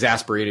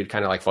 Exasperated,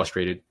 kind of like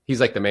frustrated. He's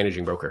like the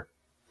managing broker.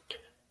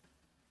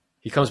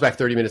 He comes back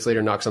 30 minutes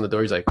later, knocks on the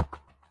door. He's like,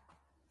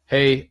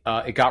 hey,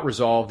 it got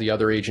resolved. The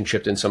other agent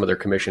chipped in some of their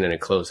commission and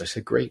it closed. I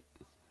said, great.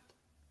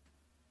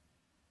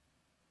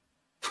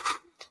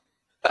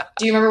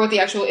 Do you remember what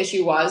the actual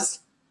issue was?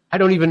 I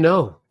don't even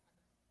know.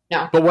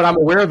 No. But what I'm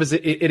aware of is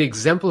it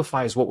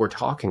exemplifies what we're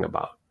talking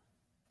about.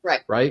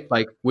 Right. Right?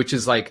 Like, which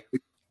is like,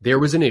 there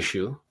was an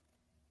issue.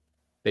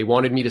 They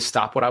wanted me to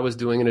stop what I was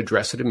doing and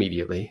address it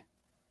immediately.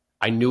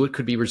 I knew it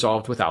could be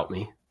resolved without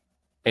me.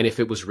 And if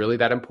it was really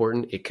that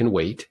important, it can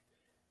wait.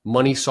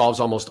 Money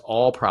solves almost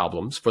all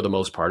problems for the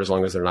most part, as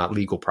long as they're not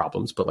legal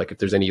problems. But like, if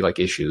there's any like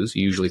issues,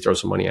 you usually throw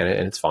some money at it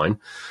and it's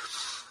fine.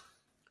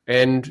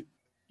 And,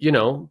 you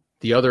know,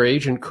 the other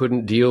agent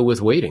couldn't deal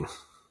with waiting.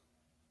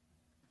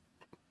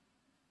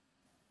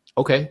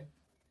 Okay.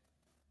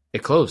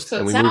 It closed. So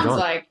and it we sounds moved on.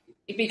 like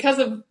because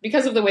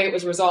of the way it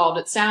was resolved,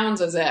 it sounds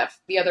as if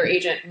the other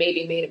agent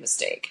maybe made a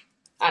mistake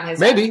on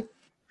his end.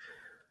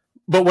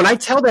 But when I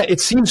tell that, it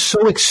seems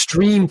so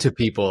extreme to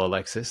people,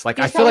 Alexis. Like,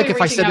 I feel like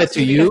if I said that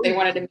to you, they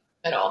wanted to meet in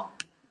the middle.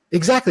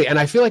 Exactly. And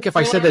I feel like if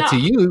I said that to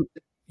you,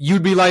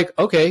 you'd be like,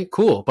 okay,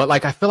 cool. But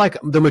like, I feel like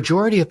the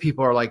majority of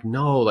people are like,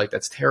 no, like,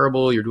 that's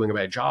terrible. You're doing a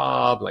bad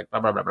job. Like, blah,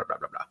 blah, blah, blah, blah,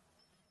 blah, blah.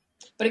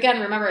 But again,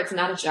 remember, it's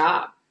not a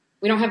job.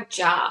 We don't have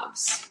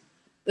jobs.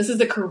 This is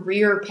the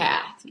career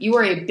path. You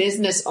are a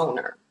business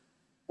owner.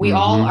 We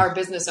all are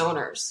business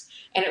owners.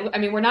 And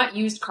we're not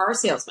used car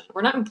salesmen.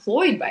 We're not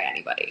employed by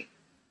anybody.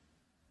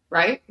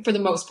 Right? For the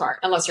most part,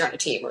 unless you're on a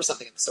team or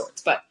something of the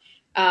sorts. But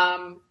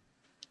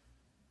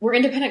we're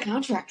independent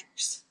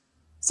contractors.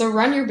 So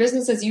run your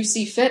business as you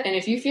see fit. And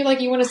if you feel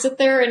like you want to sit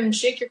there and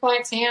shake your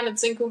client's hand and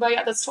sing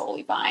Kumbaya, that's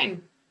totally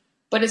fine.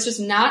 But it's just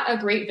not a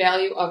great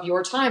value of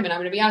your time. And I'm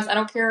going to be honest, I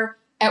don't care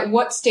at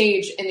what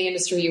stage in the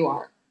industry you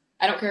are.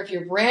 I don't care if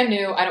you're brand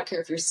new. I don't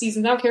care if you're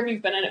seasoned. I don't care if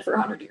you've been in it for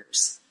 100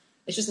 years.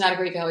 It's just not a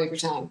great value of your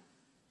time.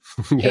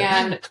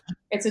 Yeah. And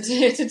it's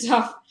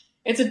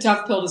a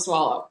tough pill to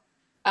swallow.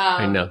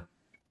 I know.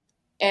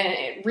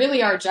 And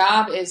really our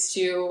job is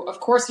to, of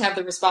course, have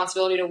the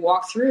responsibility to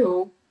walk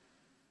through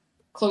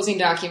closing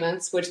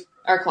documents with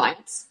our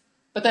clients.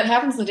 But that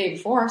happens the day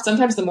before,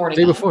 sometimes the morning.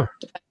 Day before.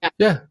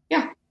 Yeah.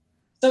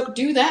 So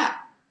do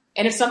that.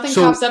 And if something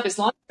pops up, as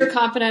long as you're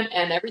confident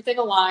and everything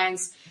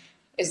aligns,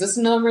 is this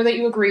a number that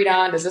you agreed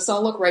on? Does this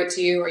all look right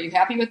to you? Are you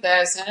happy with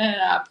this?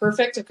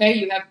 Perfect.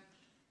 Okay.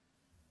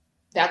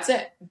 That's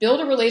it. Build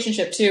a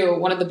relationship too.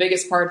 One of the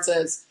biggest parts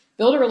is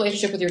build a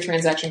relationship with your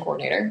transaction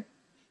coordinator,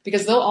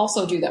 because they'll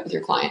also do that with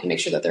your client and make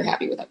sure that they're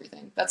happy with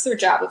everything. That's their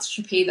job. That's what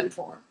you pay them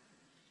for.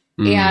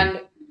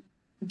 And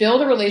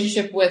build a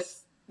relationship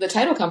with the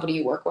title company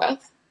you work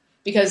with,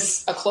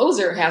 because a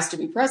closer has to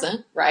be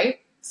present, right?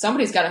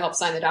 Somebody's got to help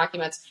sign the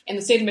documents. In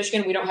the state of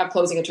Michigan, we don't have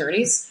closing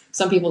attorneys.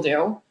 Some people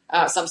do.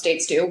 Some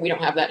states do. We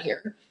don't have that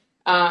here.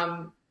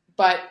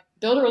 But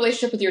build a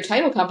relationship with your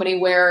title company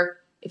where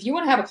if you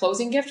want to have a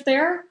closing gift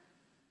there,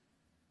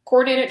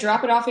 coordinate it,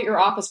 drop it off at your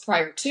office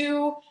prior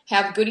to,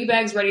 have goodie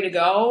bags ready to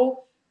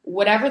go,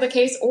 whatever the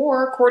case,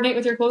 or coordinate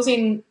with your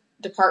closing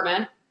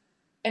department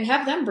and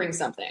have them bring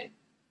something.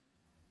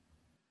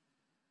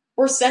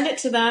 Or send it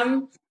to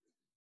them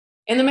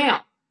in the mail.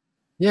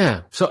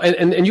 Yeah. So,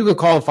 and you can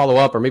call and follow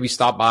up, or maybe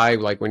stop by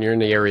like when you're in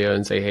the area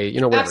and say, hey,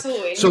 you know, whatever.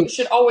 Absolutely. So you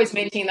should always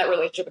maintain that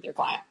relationship with your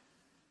client.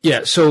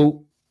 Yeah.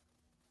 So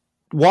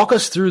walk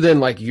us through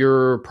then like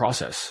your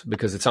process,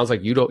 because it sounds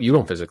like you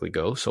don't physically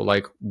go. So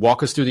like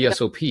walk us through the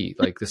SOP,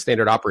 like the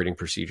standard operating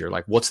procedure.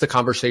 Like what's the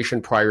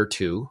conversation prior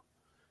to?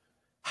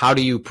 How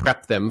do you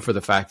prep them for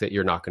the fact that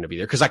you're not going to be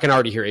there? Because I can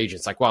already hear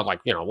agents like, well, like,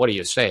 you know, what do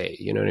you say?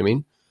 You know what I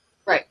mean?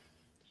 Right.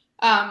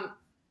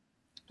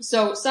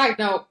 So side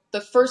note,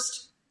 the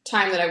first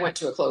time that I went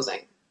to a closing,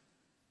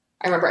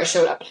 I remember I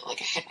showed up and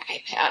like I had my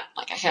iPad,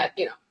 like I had,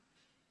 you know,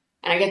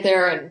 and I get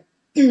there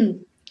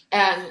and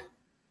and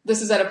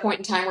this is at a point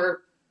in time where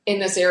in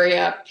this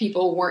area,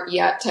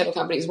 title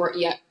companies weren't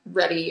yet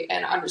ready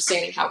and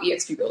understanding how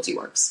eXp Realty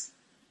works.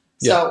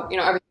 So, you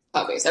know, everything's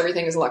cloud-based,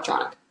 everything is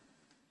electronic.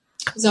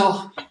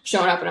 So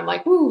showing up and I'm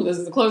like, ooh, this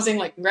is the closing,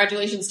 like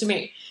congratulations to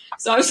me.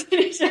 So I was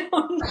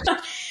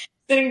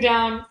sitting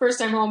down, first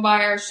time home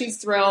buyer,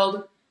 she's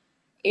thrilled.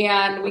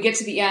 And we get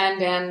to the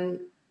end and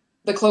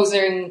the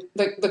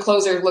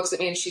closer looks at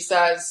me and she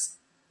says,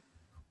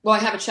 well, I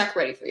have a check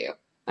ready for you.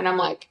 And I'm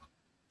like,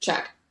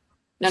 check.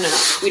 No,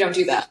 we don't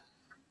do that.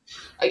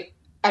 I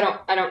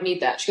don't need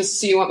that. She goes,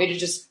 so you want me to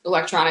just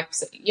electronic?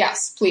 Say,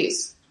 yes,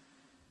 please.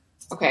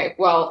 Okay,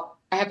 well,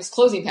 I have this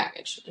closing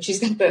package. And she's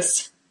got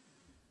this,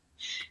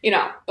 you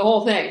know, the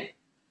whole thing.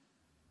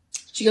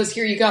 She goes,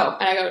 here you go.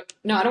 And I go,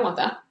 no, I don't want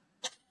that.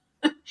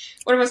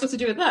 What am I supposed to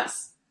do with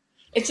this?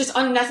 It's just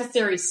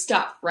unnecessary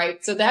stuff,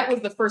 right? So that was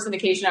the first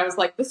indication. I was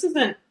like,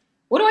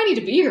 what do I need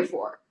to be here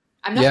for?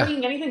 I'm not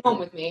bringing anything home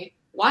with me.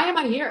 Why am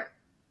I here?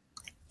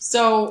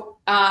 So,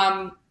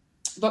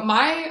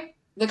 but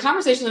the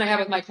conversation that I have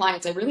with my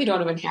clients, I really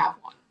don't even have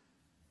one.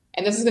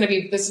 And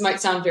this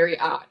might sound very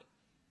odd.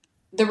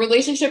 The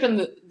relationship and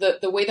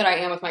the way that I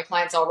am with my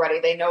clients already,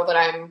 they know that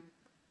I'm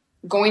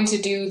going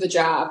to do the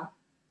job.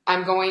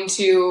 I'm going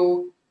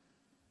to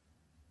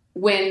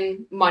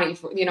win money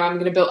for, you know, I'm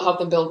going to help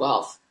them build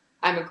wealth.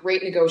 I'm a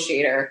great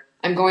negotiator.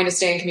 I'm going to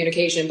stay in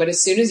communication. But as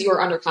soon as you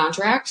are under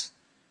contract,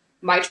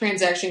 my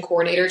transaction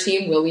coordinator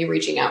team will be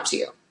reaching out to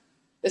you.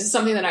 This is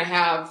something that I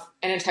have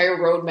an entire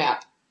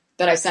roadmap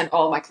that I send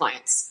all of my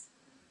clients.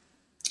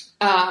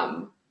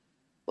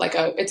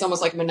 It's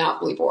almost like a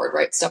Monopoly board,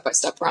 right?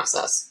 Step-by-step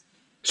process.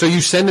 So you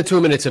send it to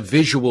them and it's a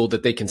visual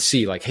that they can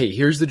see like, hey,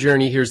 here's the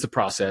journey. Here's the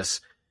process.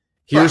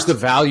 Here's the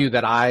value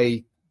that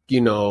I,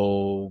 you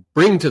know,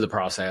 bring to the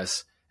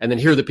process. And then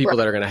here are the people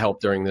that are going to help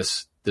during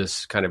this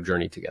kind of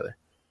journey together.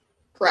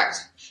 Correct.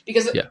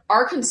 Because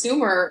our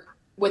consumer,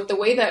 with the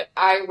way that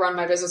I run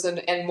my business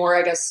and more,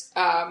 I guess,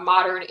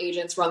 modern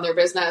agents run their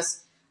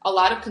business, a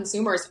lot of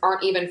consumers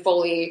aren't even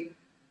fully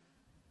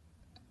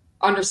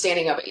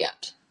understanding of it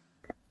yet.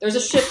 There's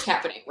a shift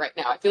happening right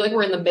now. I feel like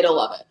we're in the middle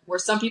of it, where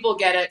some people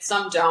get it,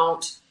 some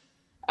don't.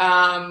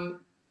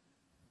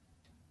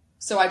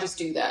 So I just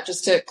do that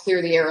just to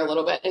clear the air a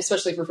little bit,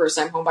 especially for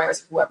first-time home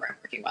buyers, whoever I'm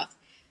working with.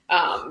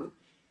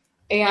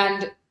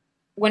 And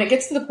when it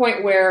gets to the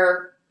point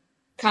where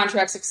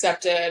contract's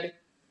accepted,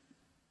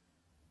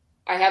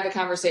 I have the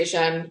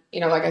conversation,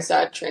 you know, like I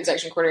said,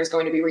 transaction coordinator is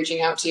going to be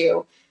reaching out to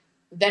you.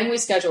 Then we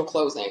schedule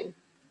closing.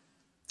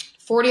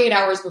 48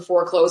 hours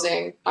before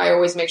closing, I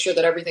always make sure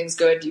that everything's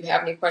good. Do you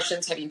have any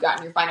questions? Have you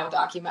gotten your final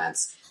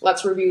documents?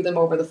 Let's review them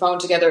over the phone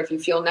together if you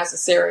feel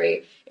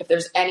necessary. If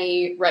there's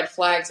any red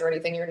flags or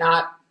anything you're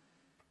not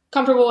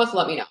comfortable with,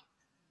 let me know.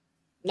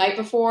 Night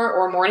before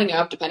or morning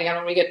of, depending on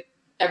when we get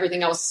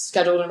everything else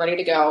scheduled and ready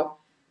to go,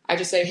 I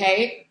just say,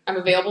 hey, I'm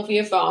available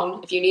via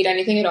phone. If you need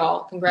anything at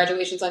all,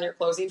 congratulations on your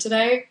closing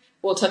today.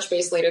 We'll touch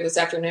base later this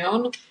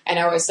afternoon. And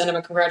I always send them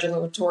a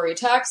congratulatory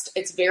text.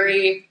 It's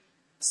very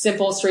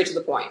simple, straight to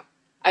the point.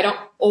 I don't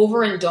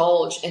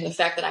overindulge in the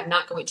fact that I'm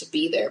not going to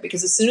be there,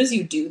 because as soon as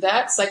you do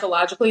that,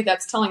 psychologically,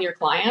 that's telling your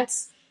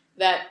clients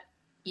that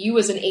you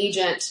as an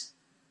agent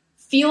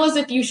feel as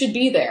if you should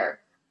be there,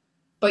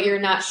 but you're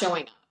not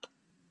showing up.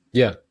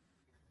 Yeah.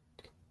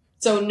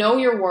 So know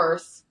your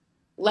worth.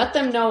 Let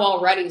them know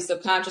already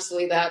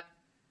subconsciously that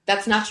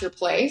that's not your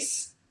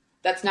place.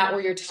 That's not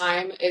where your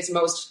time is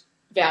most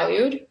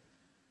valued.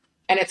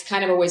 And it's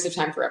kind of a waste of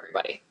time for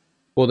everybody.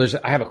 Well,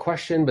 I have a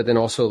question, but then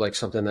also like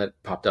something that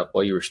popped up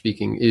while you were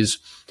speaking is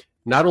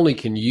not only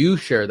can you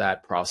share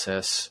that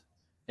process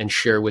and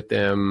share with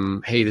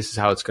them, hey, this is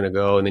how it's going to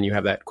go. And then you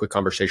have that quick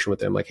conversation with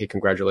them, like, hey,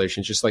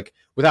 congratulations, just like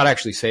without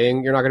actually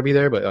saying you're not going to be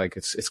there, but like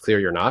it's clear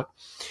you're not.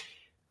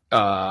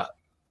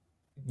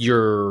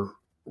 Your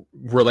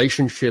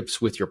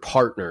relationships with your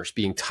partners,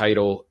 being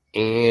title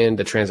and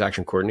the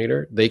transaction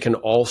coordinator, they can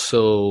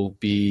also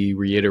be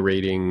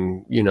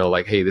reiterating, you know,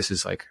 like, hey, this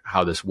is like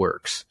how this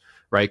works.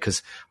 Right?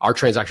 Because our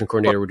transaction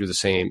coordinator would do the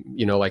same,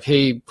 you know, like,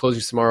 hey,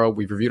 closing's tomorrow.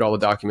 We've reviewed all the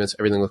documents.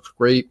 Everything looks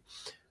great.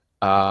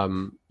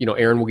 You know,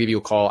 Aaron will give you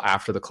a call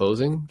after the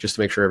closing just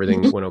to make sure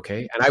everything went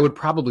okay. And I would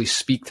probably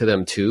speak to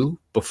them too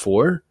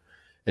before,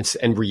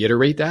 and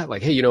reiterate that,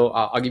 like, hey,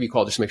 I'll give you a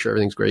call just to make sure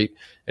everything's great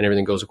and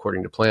everything goes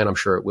according to plan. I'm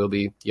sure it will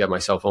be. You have my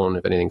cell phone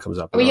if anything comes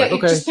up. Oh, yeah, like,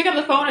 okay. Just pick up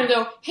the phone and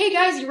go, hey,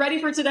 guys, you ready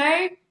for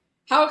today?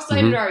 How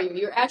excited are you?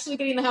 You're actually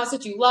getting the house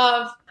that you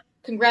love.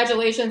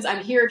 Congratulations.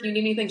 I'm here. If you need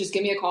anything, just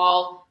give me a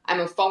call.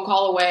 I'm a phone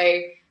call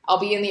away. I'll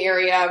be in the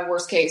area.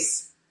 Worst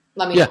case,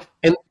 let me know.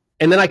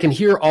 And then I can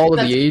hear all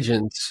of the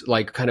agents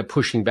like kind of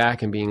pushing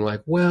back and being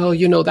like, well,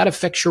 that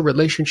affects your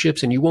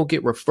relationships and you won't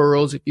get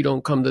referrals if you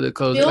don't come to the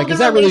closing. Like, is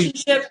that really...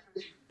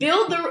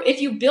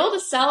 If you build a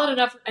solid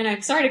enough, and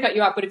I'm sorry to cut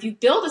you off, but if you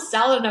build a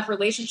solid enough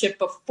relationship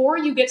before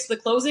you get to the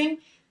closing,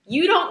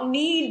 you don't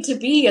need to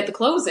be at the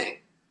closing.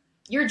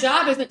 Your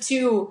job isn't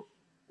to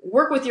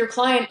work with your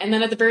client and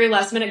then at the very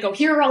last minute go,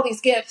 here are all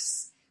these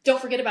gifts.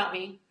 Don't forget about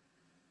me.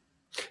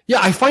 Yeah,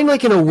 I find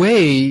like in a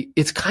way,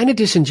 it's kind of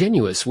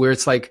disingenuous where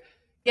it's like,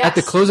 yes. At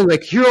the closing,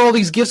 like, here are all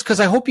these gifts because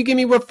I hope you give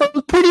me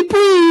referrals. Pretty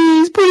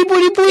please.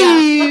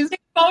 Yeah, let's take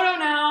a photo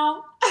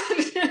now.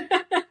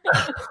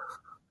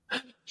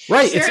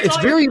 Right. It's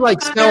very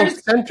like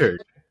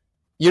self-centered.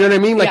 You know what I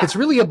mean? Like it's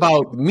really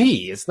about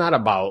me. It's not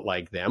about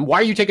like them. Why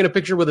are you taking a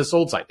picture with a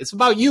sold sign? It's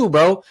about you,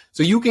 bro.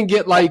 So you can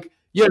get like,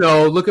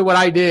 look at what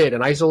I did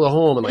and I sold a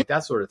home and like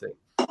that sort of thing.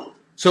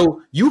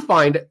 So you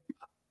find,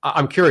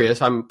 I'm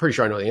curious, I'm pretty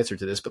sure I know the answer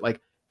to this, but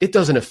like, it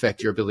doesn't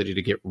affect your ability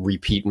to get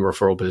repeat and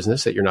referral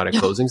business that you're not at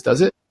closings, does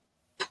it?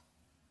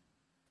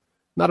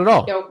 Not at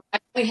all. I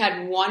only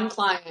had one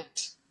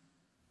client,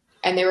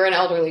 and they were an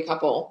elderly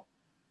couple,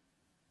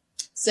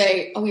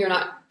 say, "Oh, you're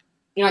not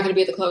going to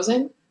be at the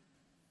closing,"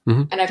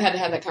 and I've had to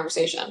have that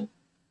conversation.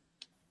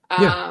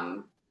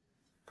 And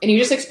you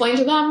just explain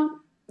to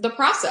them the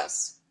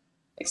process.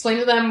 Explain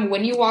to them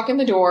when you walk in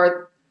the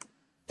door,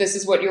 this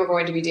is what you're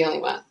going to be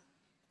dealing with.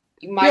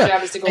 My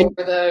job is to go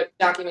over the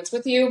documents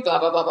with you, blah,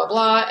 blah, blah, blah,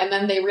 blah. And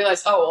then they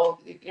realize, oh, well,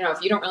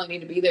 if you don't really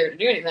need to be there to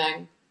do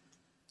anything,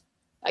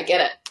 I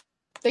get it.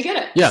 They get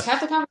it. Yeah. Just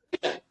have the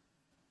conversation.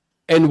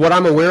 And what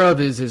I'm aware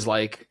of is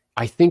like,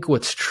 I think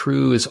what's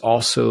true is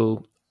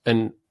also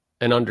an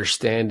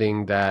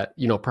understanding that,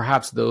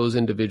 perhaps those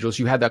individuals,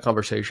 you had that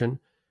conversation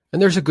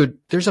and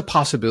there's a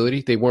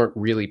possibility they weren't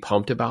really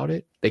pumped about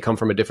it. They come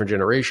from a different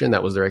generation.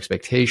 That was their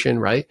expectation,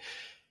 right?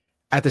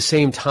 At the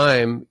same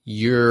time,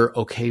 you're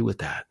okay with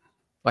that.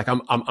 Like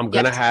I'm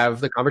going to have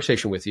the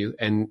conversation with you.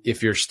 And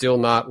if you're still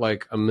not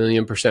like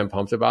 1,000,000%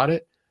 pumped about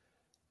it,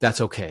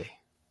 that's okay.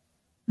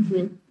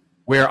 Mm-hmm.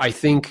 Where I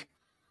think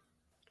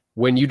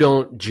when you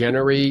don't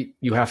generate,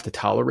 you have to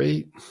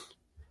tolerate.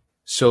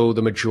 So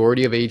the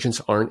majority of agents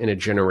aren't in a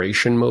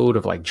generation mode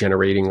of like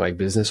generating like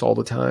business all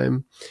the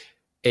time.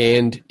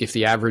 And if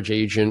the average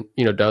agent,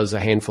 does a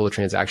handful of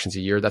transactions a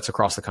year, that's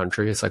across the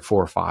country. It's like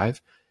 4 or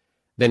 5.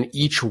 Then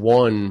each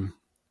one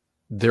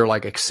they're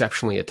like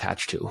exceptionally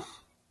attached to.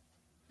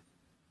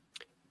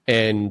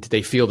 And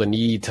they feel the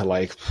need to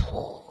like,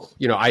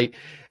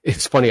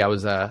 it's funny. I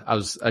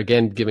was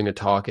again giving a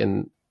talk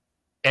and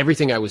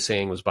everything I was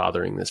saying was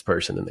bothering this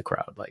person in the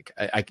crowd. Like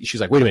she's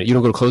like, wait a minute, you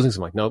don't go to closings?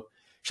 I'm like, nope.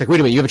 She's like, wait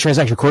a minute, you have a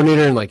transaction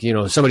coordinator and like,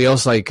 somebody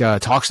else like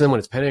talks to them when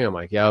it's pending. I'm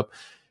like, yep.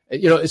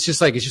 It's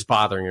just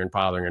bothering her and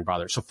bothering her and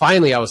bothering her. So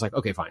finally I was like,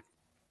 okay, fine.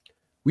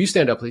 Will you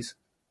stand up, please?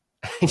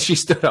 And she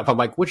stood up. I'm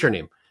like, what's your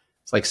name?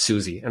 It's like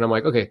Susie. And I'm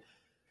like, okay.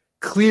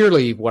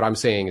 Clearly what I'm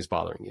saying is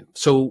bothering you.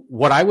 So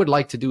what I would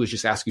like to do is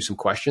just ask you some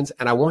questions.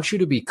 And I want you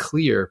to be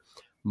clear.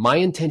 My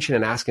intention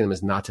in asking them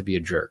is not to be a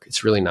jerk.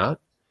 It's really not.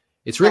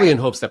 It's really in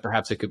hopes that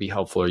perhaps it could be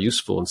helpful or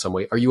useful in some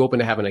way. Are you open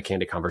to having a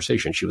candid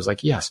conversation? She was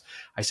like, yes.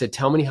 I said,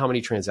 tell me how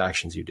many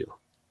transactions you do.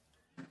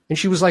 And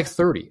she was like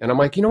 30. And I'm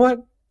like, you know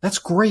what? That's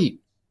great.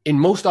 In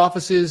most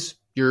offices,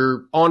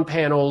 you're on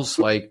panels,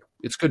 like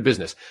it's good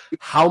business.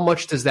 How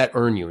much does that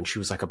earn you? And she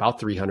was like, about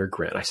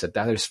 $300,000. I said,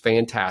 that is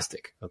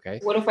fantastic.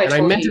 Okay. What if I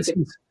told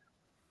you?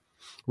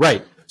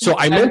 Right. So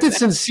I meant it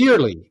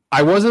sincerely.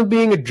 I wasn't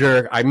being a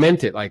jerk. I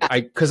meant it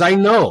because I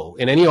know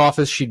in any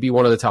office, she'd be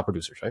one of the top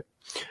producers. Right.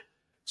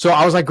 So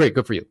I was like, great,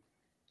 good for you.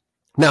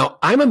 Now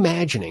I'm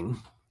imagining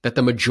that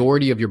the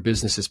majority of your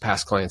business is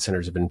past client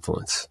centers of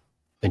influence.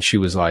 And she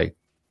was like,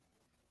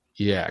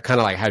 yeah, kind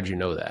of like, how'd you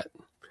know that?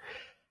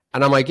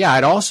 And I'm like, yeah,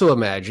 I'd also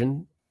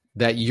imagine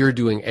that you're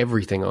doing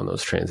everything on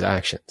those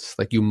transactions.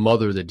 Like you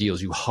mother the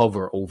deals, you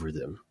hover over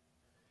them.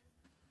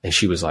 And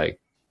she was like,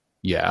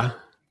 yeah.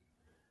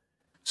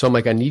 So I'm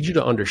like, I need you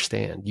to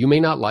understand. You may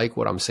not like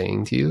what I'm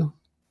saying to you.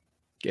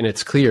 And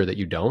it's clear that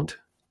you don't.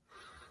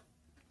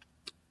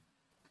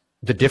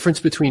 The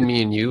difference between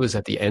me and you is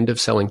at the end of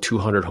selling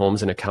 200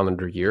 homes in a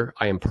calendar year,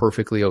 I am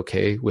perfectly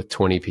okay with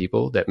 20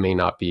 people that may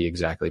not be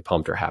exactly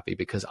pumped or happy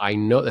because I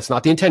know that's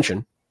not the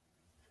intention.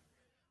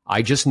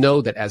 I just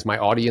know that as my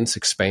audience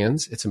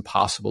expands, it's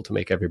impossible to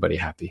make everybody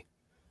happy.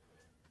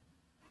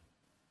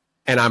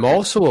 And I'm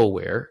also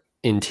aware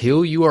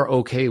until you are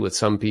okay with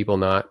some people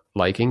not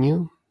liking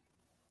you,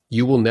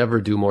 you will never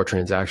do more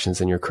transactions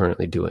than you're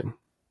currently doing,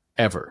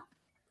 ever.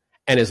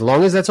 And as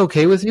long as that's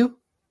okay with you,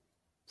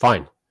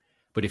 fine.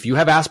 But if you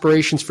have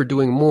aspirations for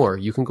doing more,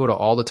 you can go to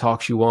all the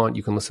talks you want.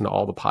 You can listen to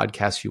all the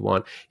podcasts you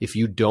want. If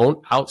you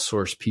don't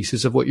outsource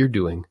pieces of what you're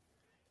doing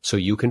so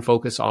you can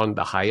focus on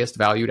the highest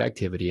valued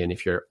activity. And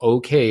if you're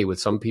okay with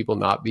some people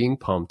not being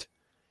pumped,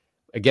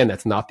 again,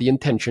 that's not the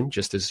intention.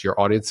 Just as your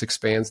audience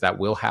expands, that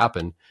will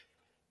happen.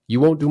 You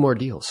won't do more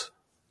deals.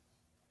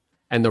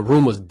 And the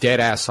room was dead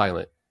ass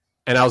silent.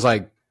 And I was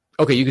like,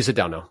 okay, you can sit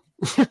down now.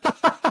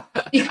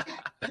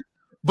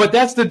 But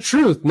that's the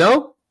truth,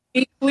 no?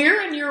 Be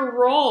clear in your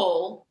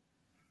role,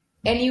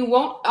 and you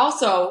won't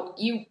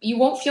you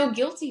won't feel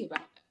guilty about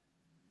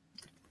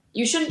it.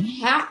 You shouldn't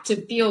have to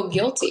feel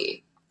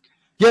guilty.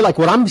 Yeah, like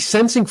what I'm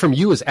sensing from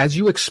you is as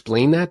you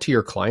explain that to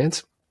your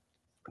clients,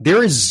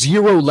 there is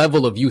zero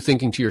level of you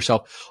thinking to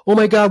yourself, oh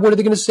my God, what are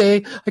they going to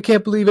say? I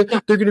can't believe it.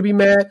 They're going to be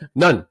mad.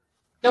 None.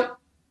 Nope.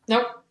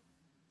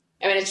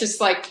 I mean, it's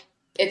just like,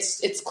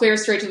 it's clear,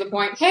 straight to the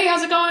point. Hey,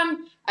 how's it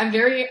going? I'm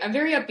very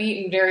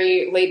upbeat and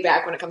very laid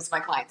back when it comes to my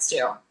clients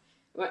too.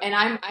 And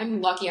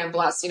I'm lucky, I'm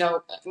blessed. You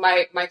know,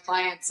 my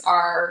clients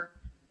are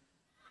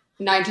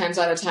 9 times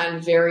out of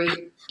 10 very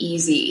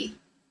easy.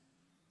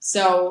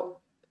 So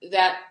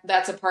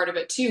that's a part of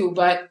it too,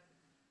 but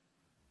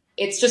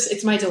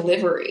it's my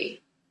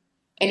delivery.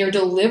 And your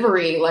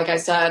delivery, like I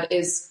said,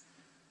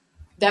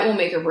 that will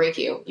make or break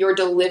you. Your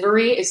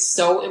delivery is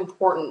so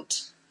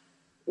important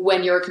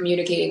when you're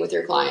communicating with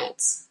your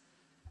clients.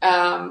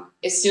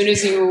 As soon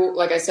as you,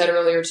 like I said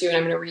earlier too, and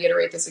I'm going to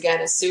reiterate this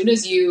again, as soon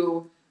as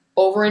you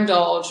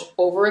overindulge,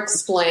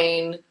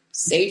 over-explain,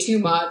 say too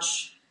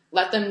much,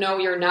 let them know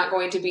you're not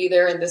going to be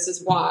there and this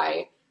is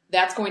why,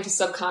 that's going to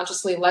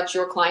subconsciously let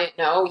your client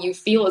know you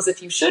feel as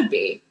if you should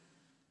be,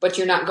 but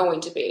you're not going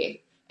to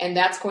be. And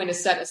that's going to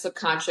set a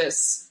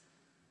subconscious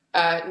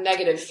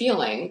negative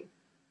feeling,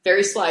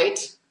 very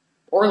slight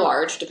or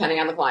large, depending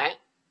on the client,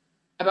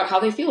 about how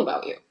they feel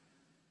about you.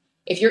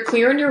 If you're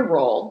clear in your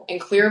role and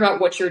clear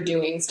about what you're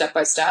doing step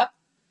by step,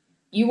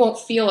 you won't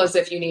feel as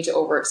if you need to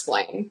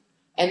over-explain,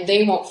 and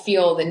they won't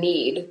feel the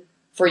need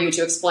for you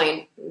to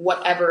explain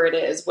whatever it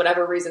is,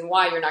 whatever reason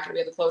why you're not going to be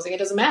at the closing. It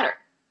doesn't matter.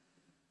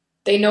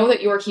 They know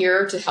that you're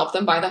here to help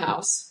them buy the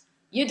house.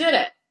 You did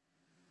it.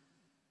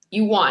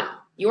 You won.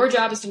 Your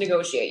job is to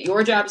negotiate.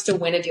 Your job is to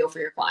win a deal for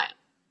your client.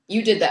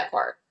 You did that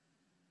part.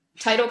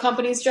 Title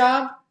company's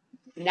job,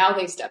 now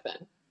they step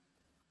in.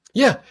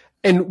 Yeah.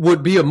 And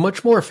would be a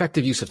much more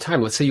effective use of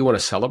time. Let's say you want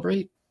to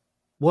celebrate.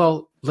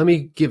 Well, let me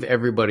give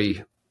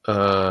everybody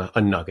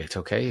a nugget,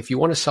 okay? If you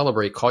want to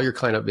celebrate, call your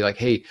client up and be like,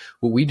 hey,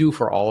 what we do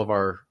for all of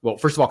our, well,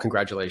 first of all,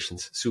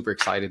 congratulations. Super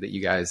excited that you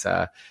guys,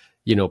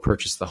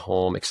 purchased the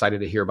home.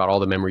 Excited to hear about all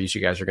the memories you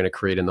guys are going to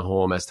create in the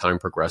home as time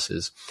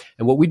progresses.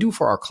 And what we do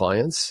for our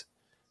clients,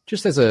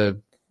 just as a,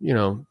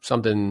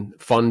 something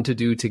fun to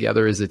do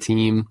together as a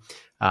team,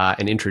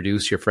 and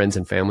introduce your friends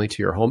and family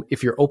to your home,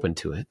 if you're open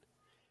to it.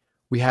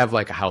 We have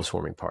like a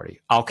housewarming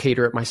party. I'll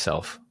cater it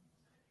myself.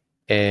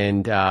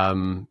 And,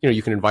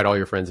 you can invite all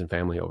your friends and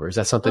family over. Is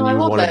that something you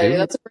want to do?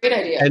 That's a great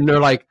idea. And they're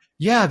like,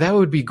 yeah, that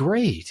would be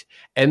great.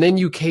 And then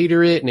you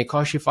cater it and it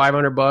costs you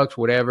 $500,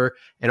 whatever.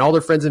 And all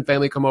their friends and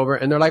family come over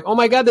and they're like, oh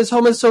my God, this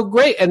home is so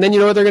great. And then you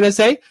know what they're going to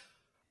say?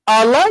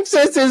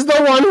 Alexis is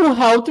the one who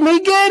helped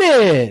me get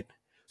it.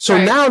 So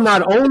right. Now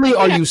not only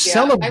are you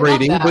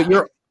celebrating, but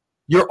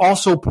you're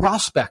also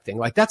prospecting.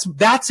 Like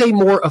that's a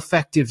more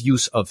effective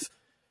use of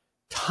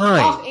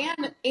time.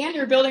 And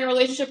you're building a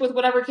relationship with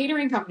whatever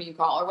catering company you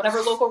call or whatever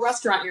local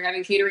restaurant you're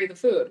having catering the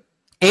food.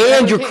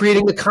 And you're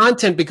creating the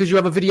content because you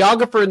have a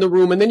videographer in the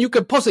room and then you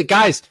can post it.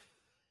 Guys,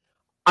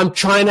 I'm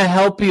trying to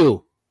help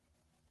you.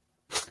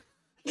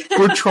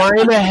 We're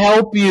trying to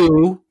help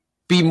you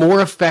be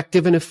more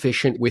effective and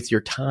efficient with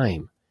your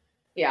time.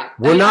 Yeah.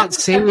 We're not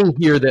saying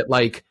here that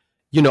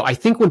I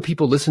think when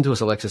people listen to us,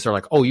 Alexis, they're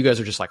like, oh, you guys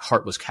are just like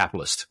heartless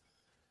capitalists.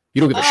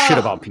 You don't give a shit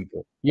about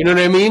people. You know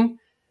what I mean?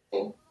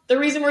 The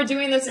reason we're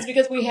doing this is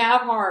because we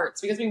have hearts,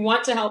 because we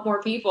want to help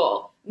more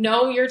people.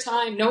 Know your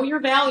time, know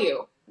your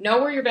value, know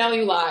where your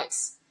value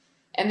lies.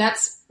 And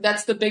that's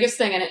the biggest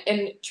thing.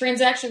 And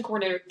transaction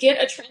coordinator,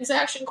 get a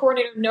transaction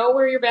coordinator, know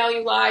where your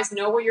value lies,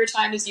 know where your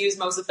time is used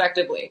most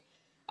effectively.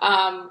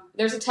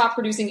 There's a top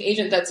producing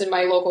agent that's in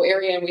my local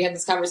area, and we had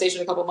this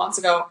conversation a couple months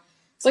ago.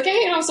 It's like,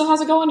 hey, so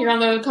how's it going? You're on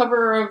the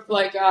cover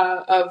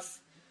of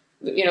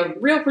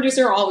Real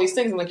Producer, all these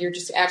things. I'm like, you're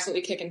just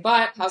absolutely kicking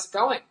butt. How's it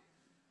going?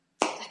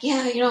 Like,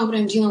 yeah, but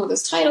I'm dealing with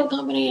this title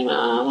company and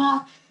blah, blah,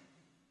 blah.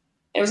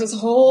 It was this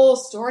whole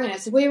story, and I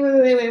said,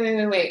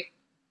 wait.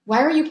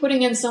 Why are you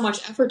putting in so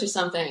much effort to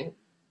something?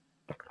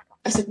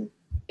 I said,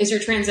 is your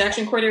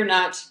transaction coordinator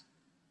not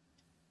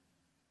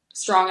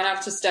strong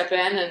enough to step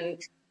in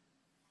and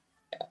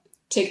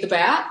take the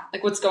bat?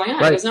 Like, what's going on?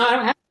 Right. He goes, no, I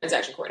don't have a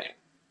transaction coordinator.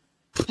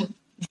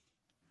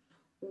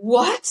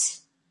 What?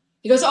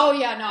 He goes, oh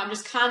yeah, no, I'm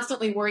just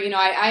constantly worried.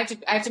 I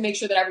have to make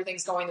sure that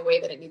everything's going the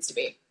way that it needs to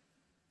be.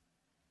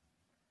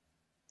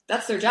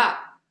 That's their job.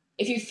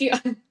 If you feel,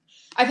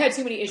 I've had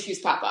too many issues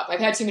pop up. I've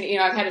had too many,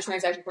 I've had a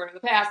transaction coordinator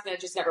in the past and it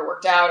just never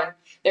worked out. And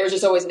there was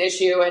just always an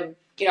issue. And,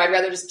 I'd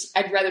rather just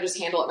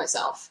handle it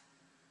myself.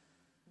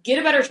 Get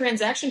a better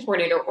transaction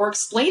coordinator or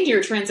explain to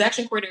your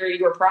transaction coordinator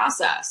your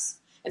process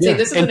and say,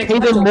 this is and pay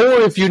them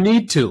more if you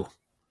need to.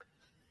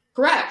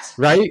 Correct.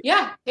 Right?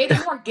 Yeah. Pay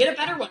them more. Get a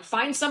better one.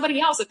 Find somebody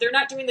else. If they're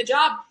not doing the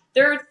job,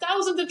 there are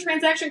thousands of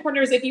transaction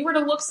coordinators. If you were to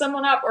look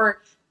someone up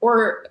or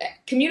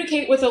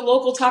communicate with a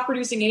local top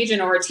producing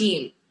agent or a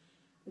team,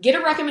 get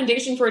a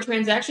recommendation for a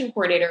transaction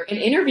coordinator and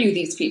interview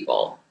these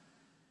people.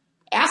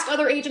 Ask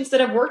other agents that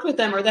have worked with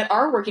them or that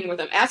are working with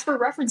them. Ask for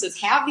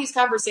references. Have these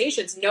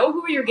conversations. Know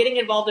who you're getting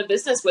involved in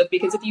business with,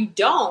 because if you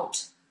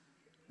don't,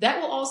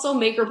 that will also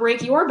make or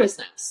break your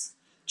business.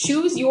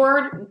 Choose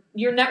your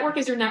network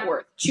is your net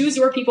worth. Choose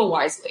your people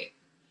wisely.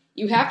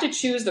 You have to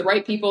choose the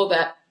right people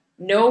that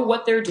know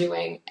what they're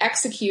doing,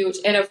 execute,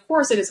 and of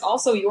course, it is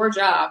also your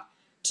job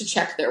to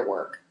check their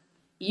work.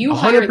 You 100%.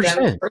 Hire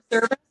them for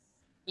service.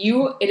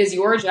 It is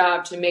your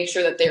job to make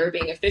sure that they are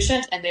being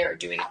efficient and they are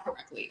doing it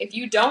correctly. If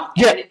you don't,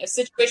 and a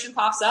situation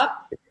pops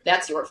up,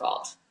 that's your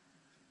fault.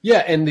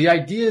 Yeah, and the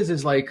idea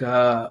is like,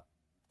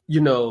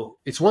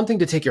 it's one thing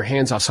to take your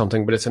hands off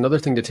something, but it's another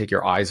thing to take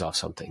your eyes off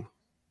something.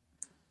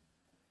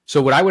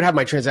 So what I would have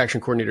my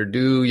transaction coordinator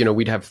do,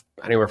 we'd have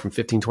anywhere from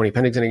 15, 20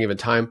 pendings at any given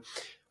time.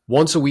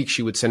 Once a week,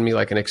 she would send me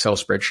like an Excel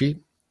spreadsheet,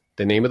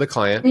 the name of the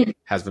client,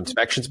 has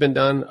inspections been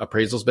done,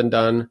 appraisals been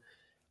done,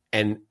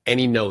 and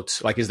any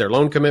notes, like is their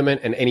loan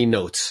commitment and any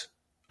notes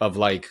of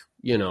like,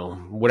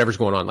 whatever's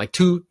going on, like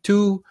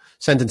two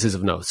sentences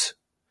of notes.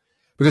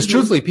 Because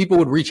truthfully, people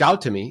would reach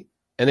out to me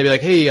and they'd be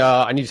like, hey,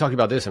 I need to talk to you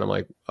about this. And I'm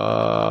like,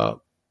 I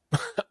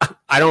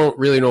don't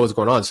really know what's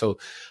going on. So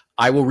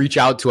I will reach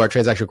out to our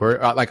transaction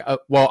coordinator.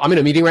 I'm in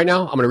a meeting right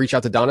now. I'm going to reach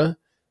out to Donna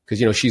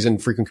because, she's in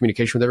frequent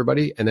communication with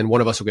everybody. And then one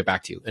of us will get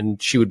back to you.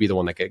 And she would be the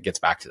one that gets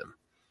back to them.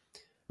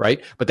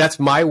 Right. But that's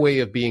my way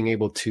of being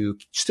able to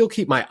still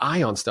keep my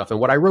eye on stuff. And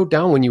what I wrote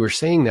down when you were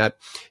saying that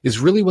is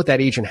really what that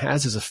agent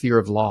has is a fear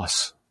of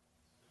loss.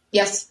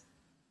 Yes.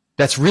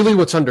 That's really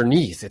what's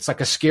underneath. It's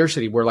like a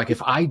scarcity where like,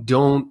 if I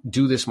don't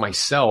do this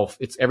myself,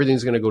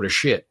 everything's going to go to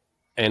shit.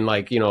 And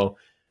like,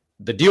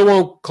 the deal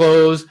won't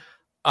close.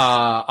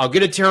 I'll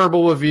get a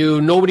terrible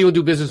review. Nobody will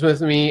do business with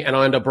me. And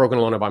I'll end up broken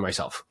alone by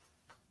myself.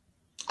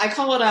 I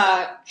call it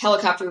a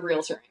helicopter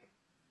realtoring.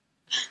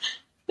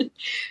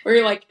 Where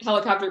you're like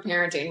helicopter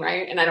parenting,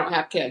 right? And I don't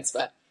have kids,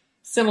 but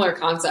similar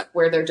concept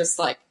where they're just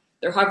like,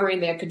 they're hovering,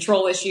 they have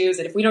control issues.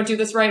 And if we don't do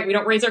this right, we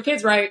don't raise our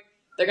kids right,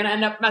 they're going to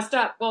end up messed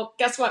up. Well,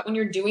 guess what? When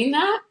you're doing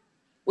that,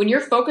 when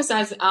you're focused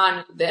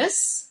on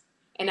this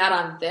and not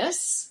on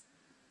this,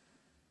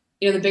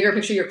 the bigger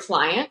picture, your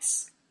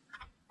clients,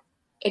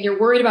 and you're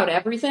worried about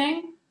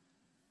everything,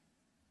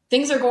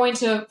 things are going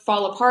to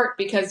fall apart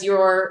because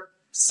you're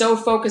so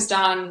focused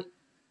on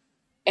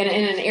in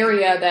an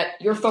area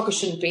that your focus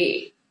shouldn't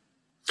be.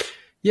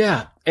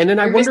 Yeah. And then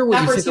I wonder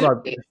what you think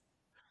about this.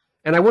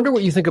 And I wonder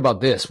what you think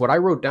about this. What I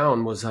wrote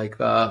down was like,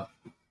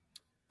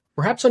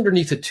 perhaps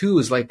underneath it too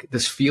is like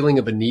this feeling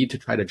of a need to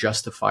try to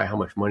justify how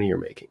much money you're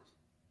making.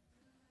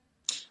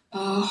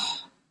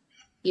 Oh,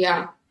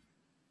 yeah.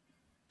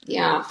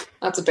 Yeah.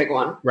 That's a big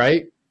one.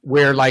 Right?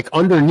 Where like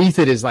underneath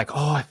it is like,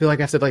 I feel like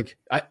I have to like,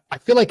 I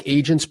feel like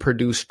agents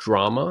produce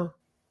drama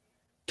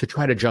to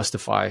try to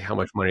justify how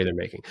much money they're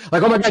making.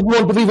 Like, oh my God, you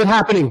won't believe it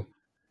happening.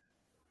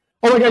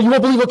 Oh my God, you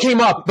won't believe what came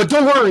up. But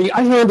don't worry,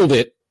 I handled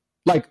it.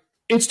 Like,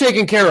 it's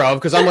taken care of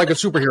because I'm like a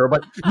superhero,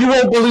 but you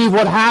won't believe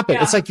what happened.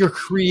 Yeah. It's like you're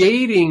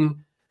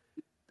creating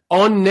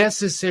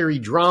unnecessary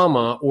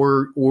drama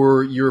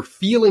or you're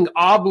feeling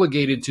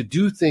obligated to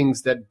do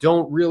things that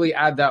don't really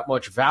add that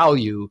much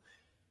value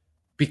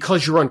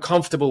because you're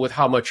uncomfortable with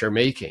how much you're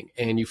making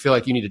and you feel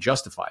like you need to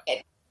justify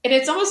it. And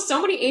it's almost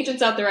so many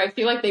agents out there, I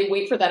feel like they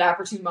wait for that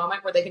opportune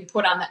moment where they can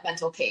put on that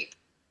mental cape,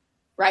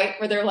 right?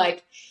 Where they're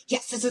like,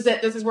 yes, this is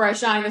it. This is where I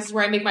shine. This is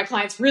where I make my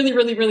clients really,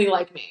 really, really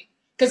like me.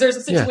 Because there's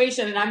a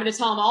situation and I'm going to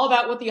tell them all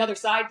about what the other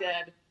side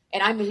did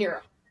and I'm the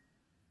hero.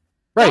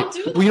 Right.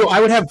 Well, I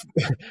would have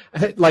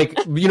like,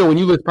 when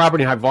you list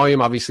property in high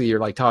volume, obviously you're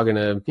like talking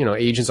to,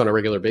 agents on a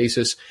regular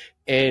basis.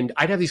 And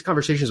I'd have these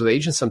conversations with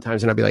agents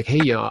sometimes and I'd be like,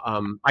 hey,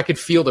 I could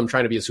feel them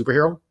trying to be a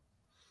superhero.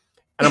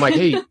 And I'm like,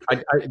 hey,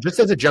 I just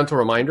as a gentle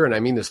reminder, and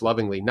I mean this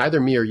lovingly, neither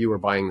me or you are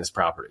buying this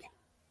property.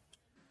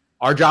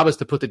 Our job is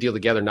to put the deal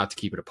together, not to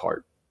keep it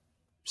apart.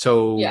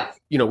 So,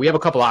 we have a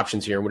couple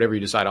options here, and whatever you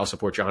decide, I'll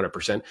support you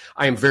 100%.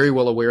 I am very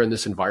well aware in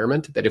this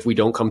environment that if we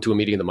don't come to a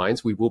meeting of the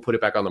minds, we will put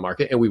it back on the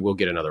market and we will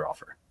get another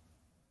offer.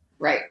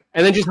 Right.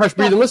 And then just hush,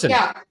 breathe, and listen.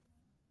 Yeah.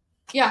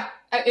 Yeah.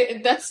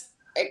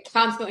 It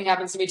constantly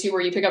happens to me too,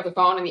 where you pick up the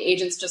phone and the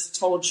agent's just a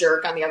total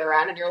jerk on the other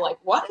end and you're like,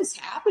 what is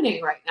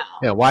happening right now?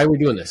 Yeah. Why are we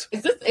doing this?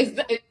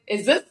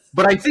 Is this?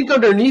 But I think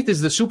underneath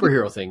is the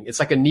superhero thing. It's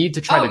like a need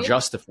to try to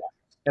justify.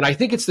 And I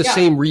think it's the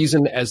same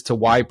reason as to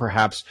why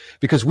perhaps,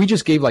 because we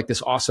just gave like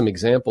this awesome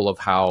example of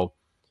how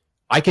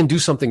I can do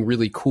something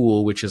really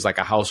cool, which is like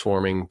a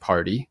housewarming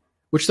party,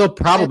 which they'll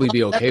probably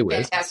be okay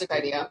with. Fantastic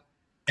idea.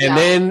 And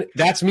then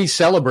that's me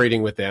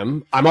celebrating with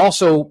them. I'm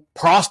also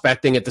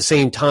prospecting at the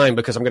same time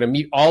because I'm going to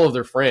meet all of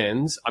their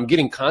friends. I'm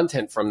getting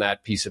content from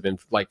that piece of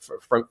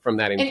from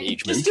that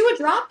engagement. And just do a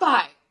drop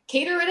by,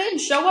 cater it in,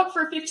 show up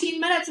for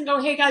 15 minutes and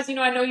go, hey guys,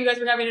 I know you guys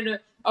are having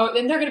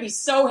and they're going to be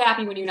so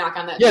happy when you knock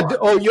on that door.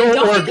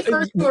 Don't be the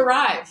first to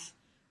arrive.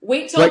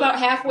 Wait till about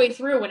halfway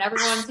through when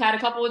everyone's had a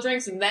couple of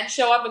drinks, and then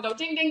show up and go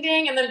ding, ding,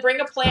 ding, and then bring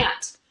a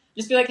plant.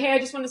 Just be like, hey, I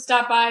just wanted to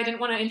stop by. I didn't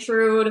want to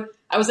intrude.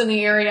 I was in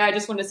the area. I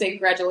just wanted to say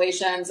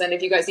congratulations. And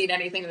if you guys need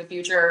anything in the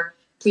future,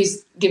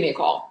 please give me a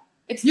call.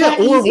 It's that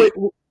easy.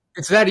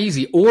 It's that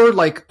easy. Or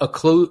like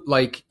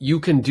like you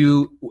can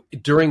do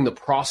during the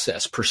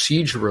process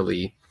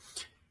procedurally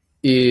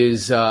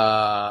is,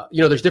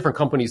 there's different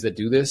companies that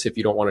do this. If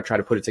you don't want to try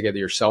to put it together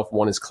yourself,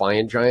 one is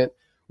Client Giant,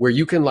 where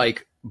you can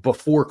like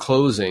before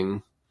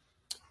closing,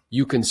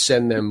 you can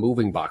send them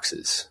moving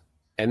boxes.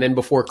 And then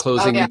before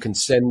closing, you can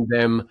send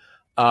them,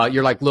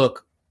 you're like,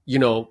 look,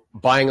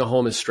 buying a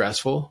home is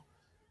stressful.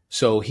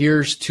 So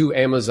here's 2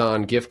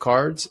 Amazon gift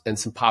cards and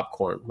some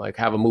popcorn, like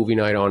have a movie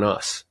night on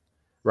us.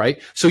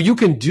 Right. So you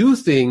can do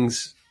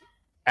things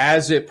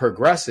as it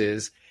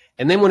progresses.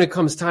 And then when it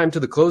comes time to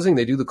the closing,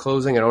 they do the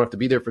closing. I don't have to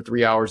be there for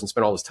 3 hours and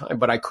spend all this time,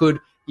 but I could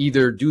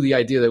either do the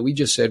idea that we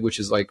just said, which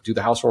is like do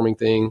the housewarming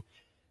thing,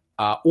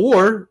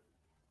 or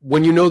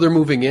when they're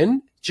moving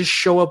in, just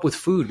show up with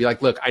food. Be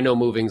like, look, I know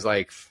moving's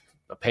like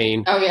a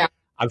pain. Oh yeah.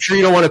 I'm sure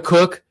you don't want to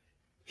cook.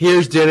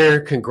 Here's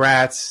dinner.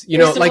 Congrats.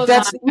 Like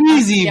that's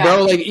easy,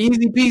 bro. Like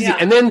easy peasy. Yeah.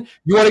 And then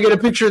you want to get a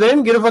picture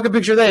then, get a fucking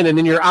picture then. And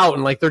then you're out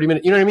in like 30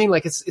 minutes. You know what I mean?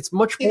 Like it's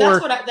much more.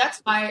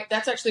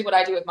 That's actually what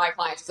I do with my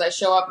clients. Is I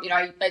show up,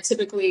 I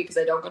typically, because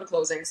I don't go to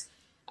closings,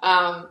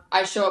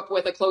 I show up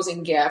with a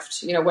closing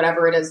gift,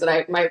 whatever it is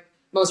that my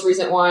most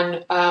recent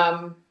one,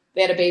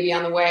 they had a baby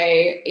on the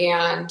way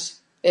and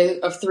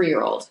a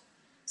 3-year-old.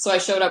 So I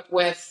showed up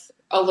with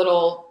a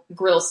little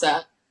grill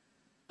set,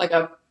 like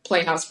a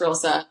Playhouse grill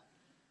set.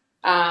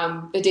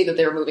 The day that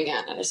they were moving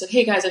in, and I said,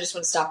 hey guys, I just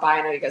want to stop by.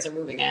 I know you guys are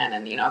moving in,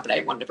 and but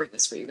I wanted to bring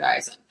this for you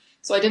guys. And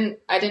so I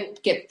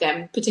didn't get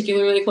them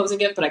particularly a closing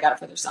gift, but I got it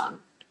for their son.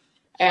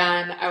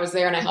 And I was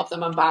there and I helped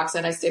them unbox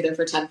it. I stayed there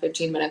for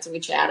 10-15 minutes and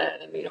we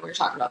chatted, and we were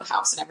talking about the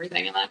house and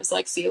everything. And I was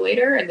like, see you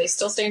later. And they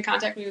still stay in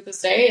contact with me to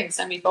this day and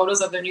send me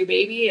photos of their new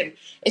baby. And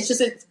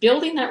it's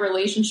building that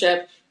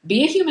relationship.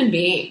 Be a human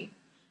being.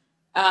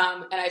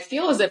 And I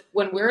feel as if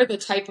when we're the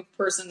type of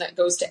person that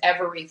goes to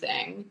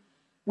everything,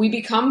 we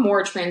become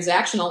more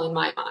transactional in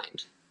my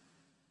mind.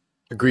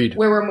 Agreed.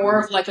 Where we're more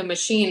of like a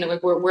machine.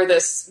 Like we're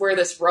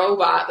this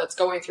robot that's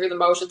going through the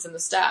motions and the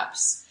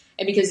steps.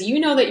 And because that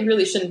you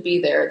really shouldn't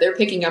be there, they're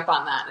picking up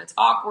on that. And it's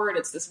awkward.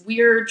 It's this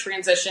weird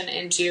transition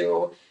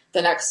into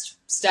the next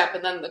step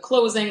and then the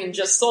closing and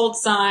just sold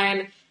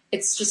sign.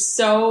 It's just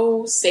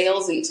so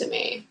salesy to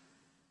me.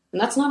 And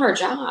that's not our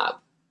job.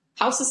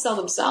 Houses sell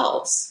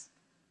themselves.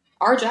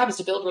 Our job is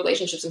to build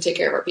relationships and take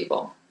care of our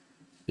people.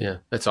 Yeah,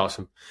 that's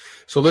awesome.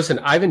 So listen,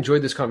 I've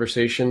enjoyed this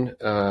conversation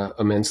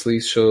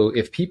immensely. So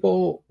if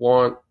people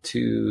want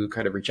to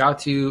kind of reach out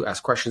to you,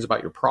 ask questions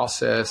about your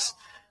process,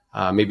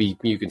 maybe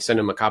you can send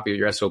them a copy of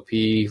your SOP,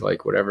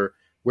 like whatever,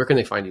 where can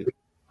they find you?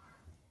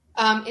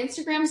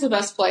 Instagram's the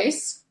best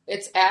place.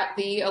 It's at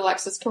the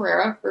Alexis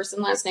Carrera, first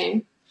and last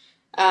name.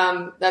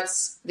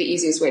 That's the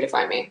easiest way to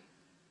find me.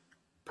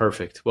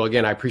 Perfect. Well,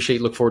 again,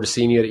 look forward to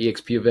seeing you at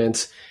EXP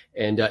events.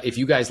 And if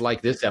you guys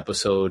like this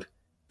episode,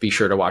 be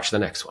sure to watch the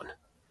next one.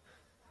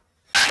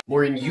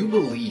 Maureen, you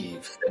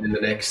believe that in the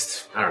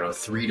next,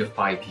 3 to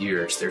 5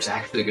 years, there's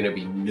actually going to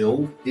be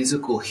no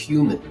physical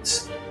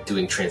humans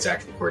doing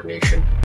transaction coordination.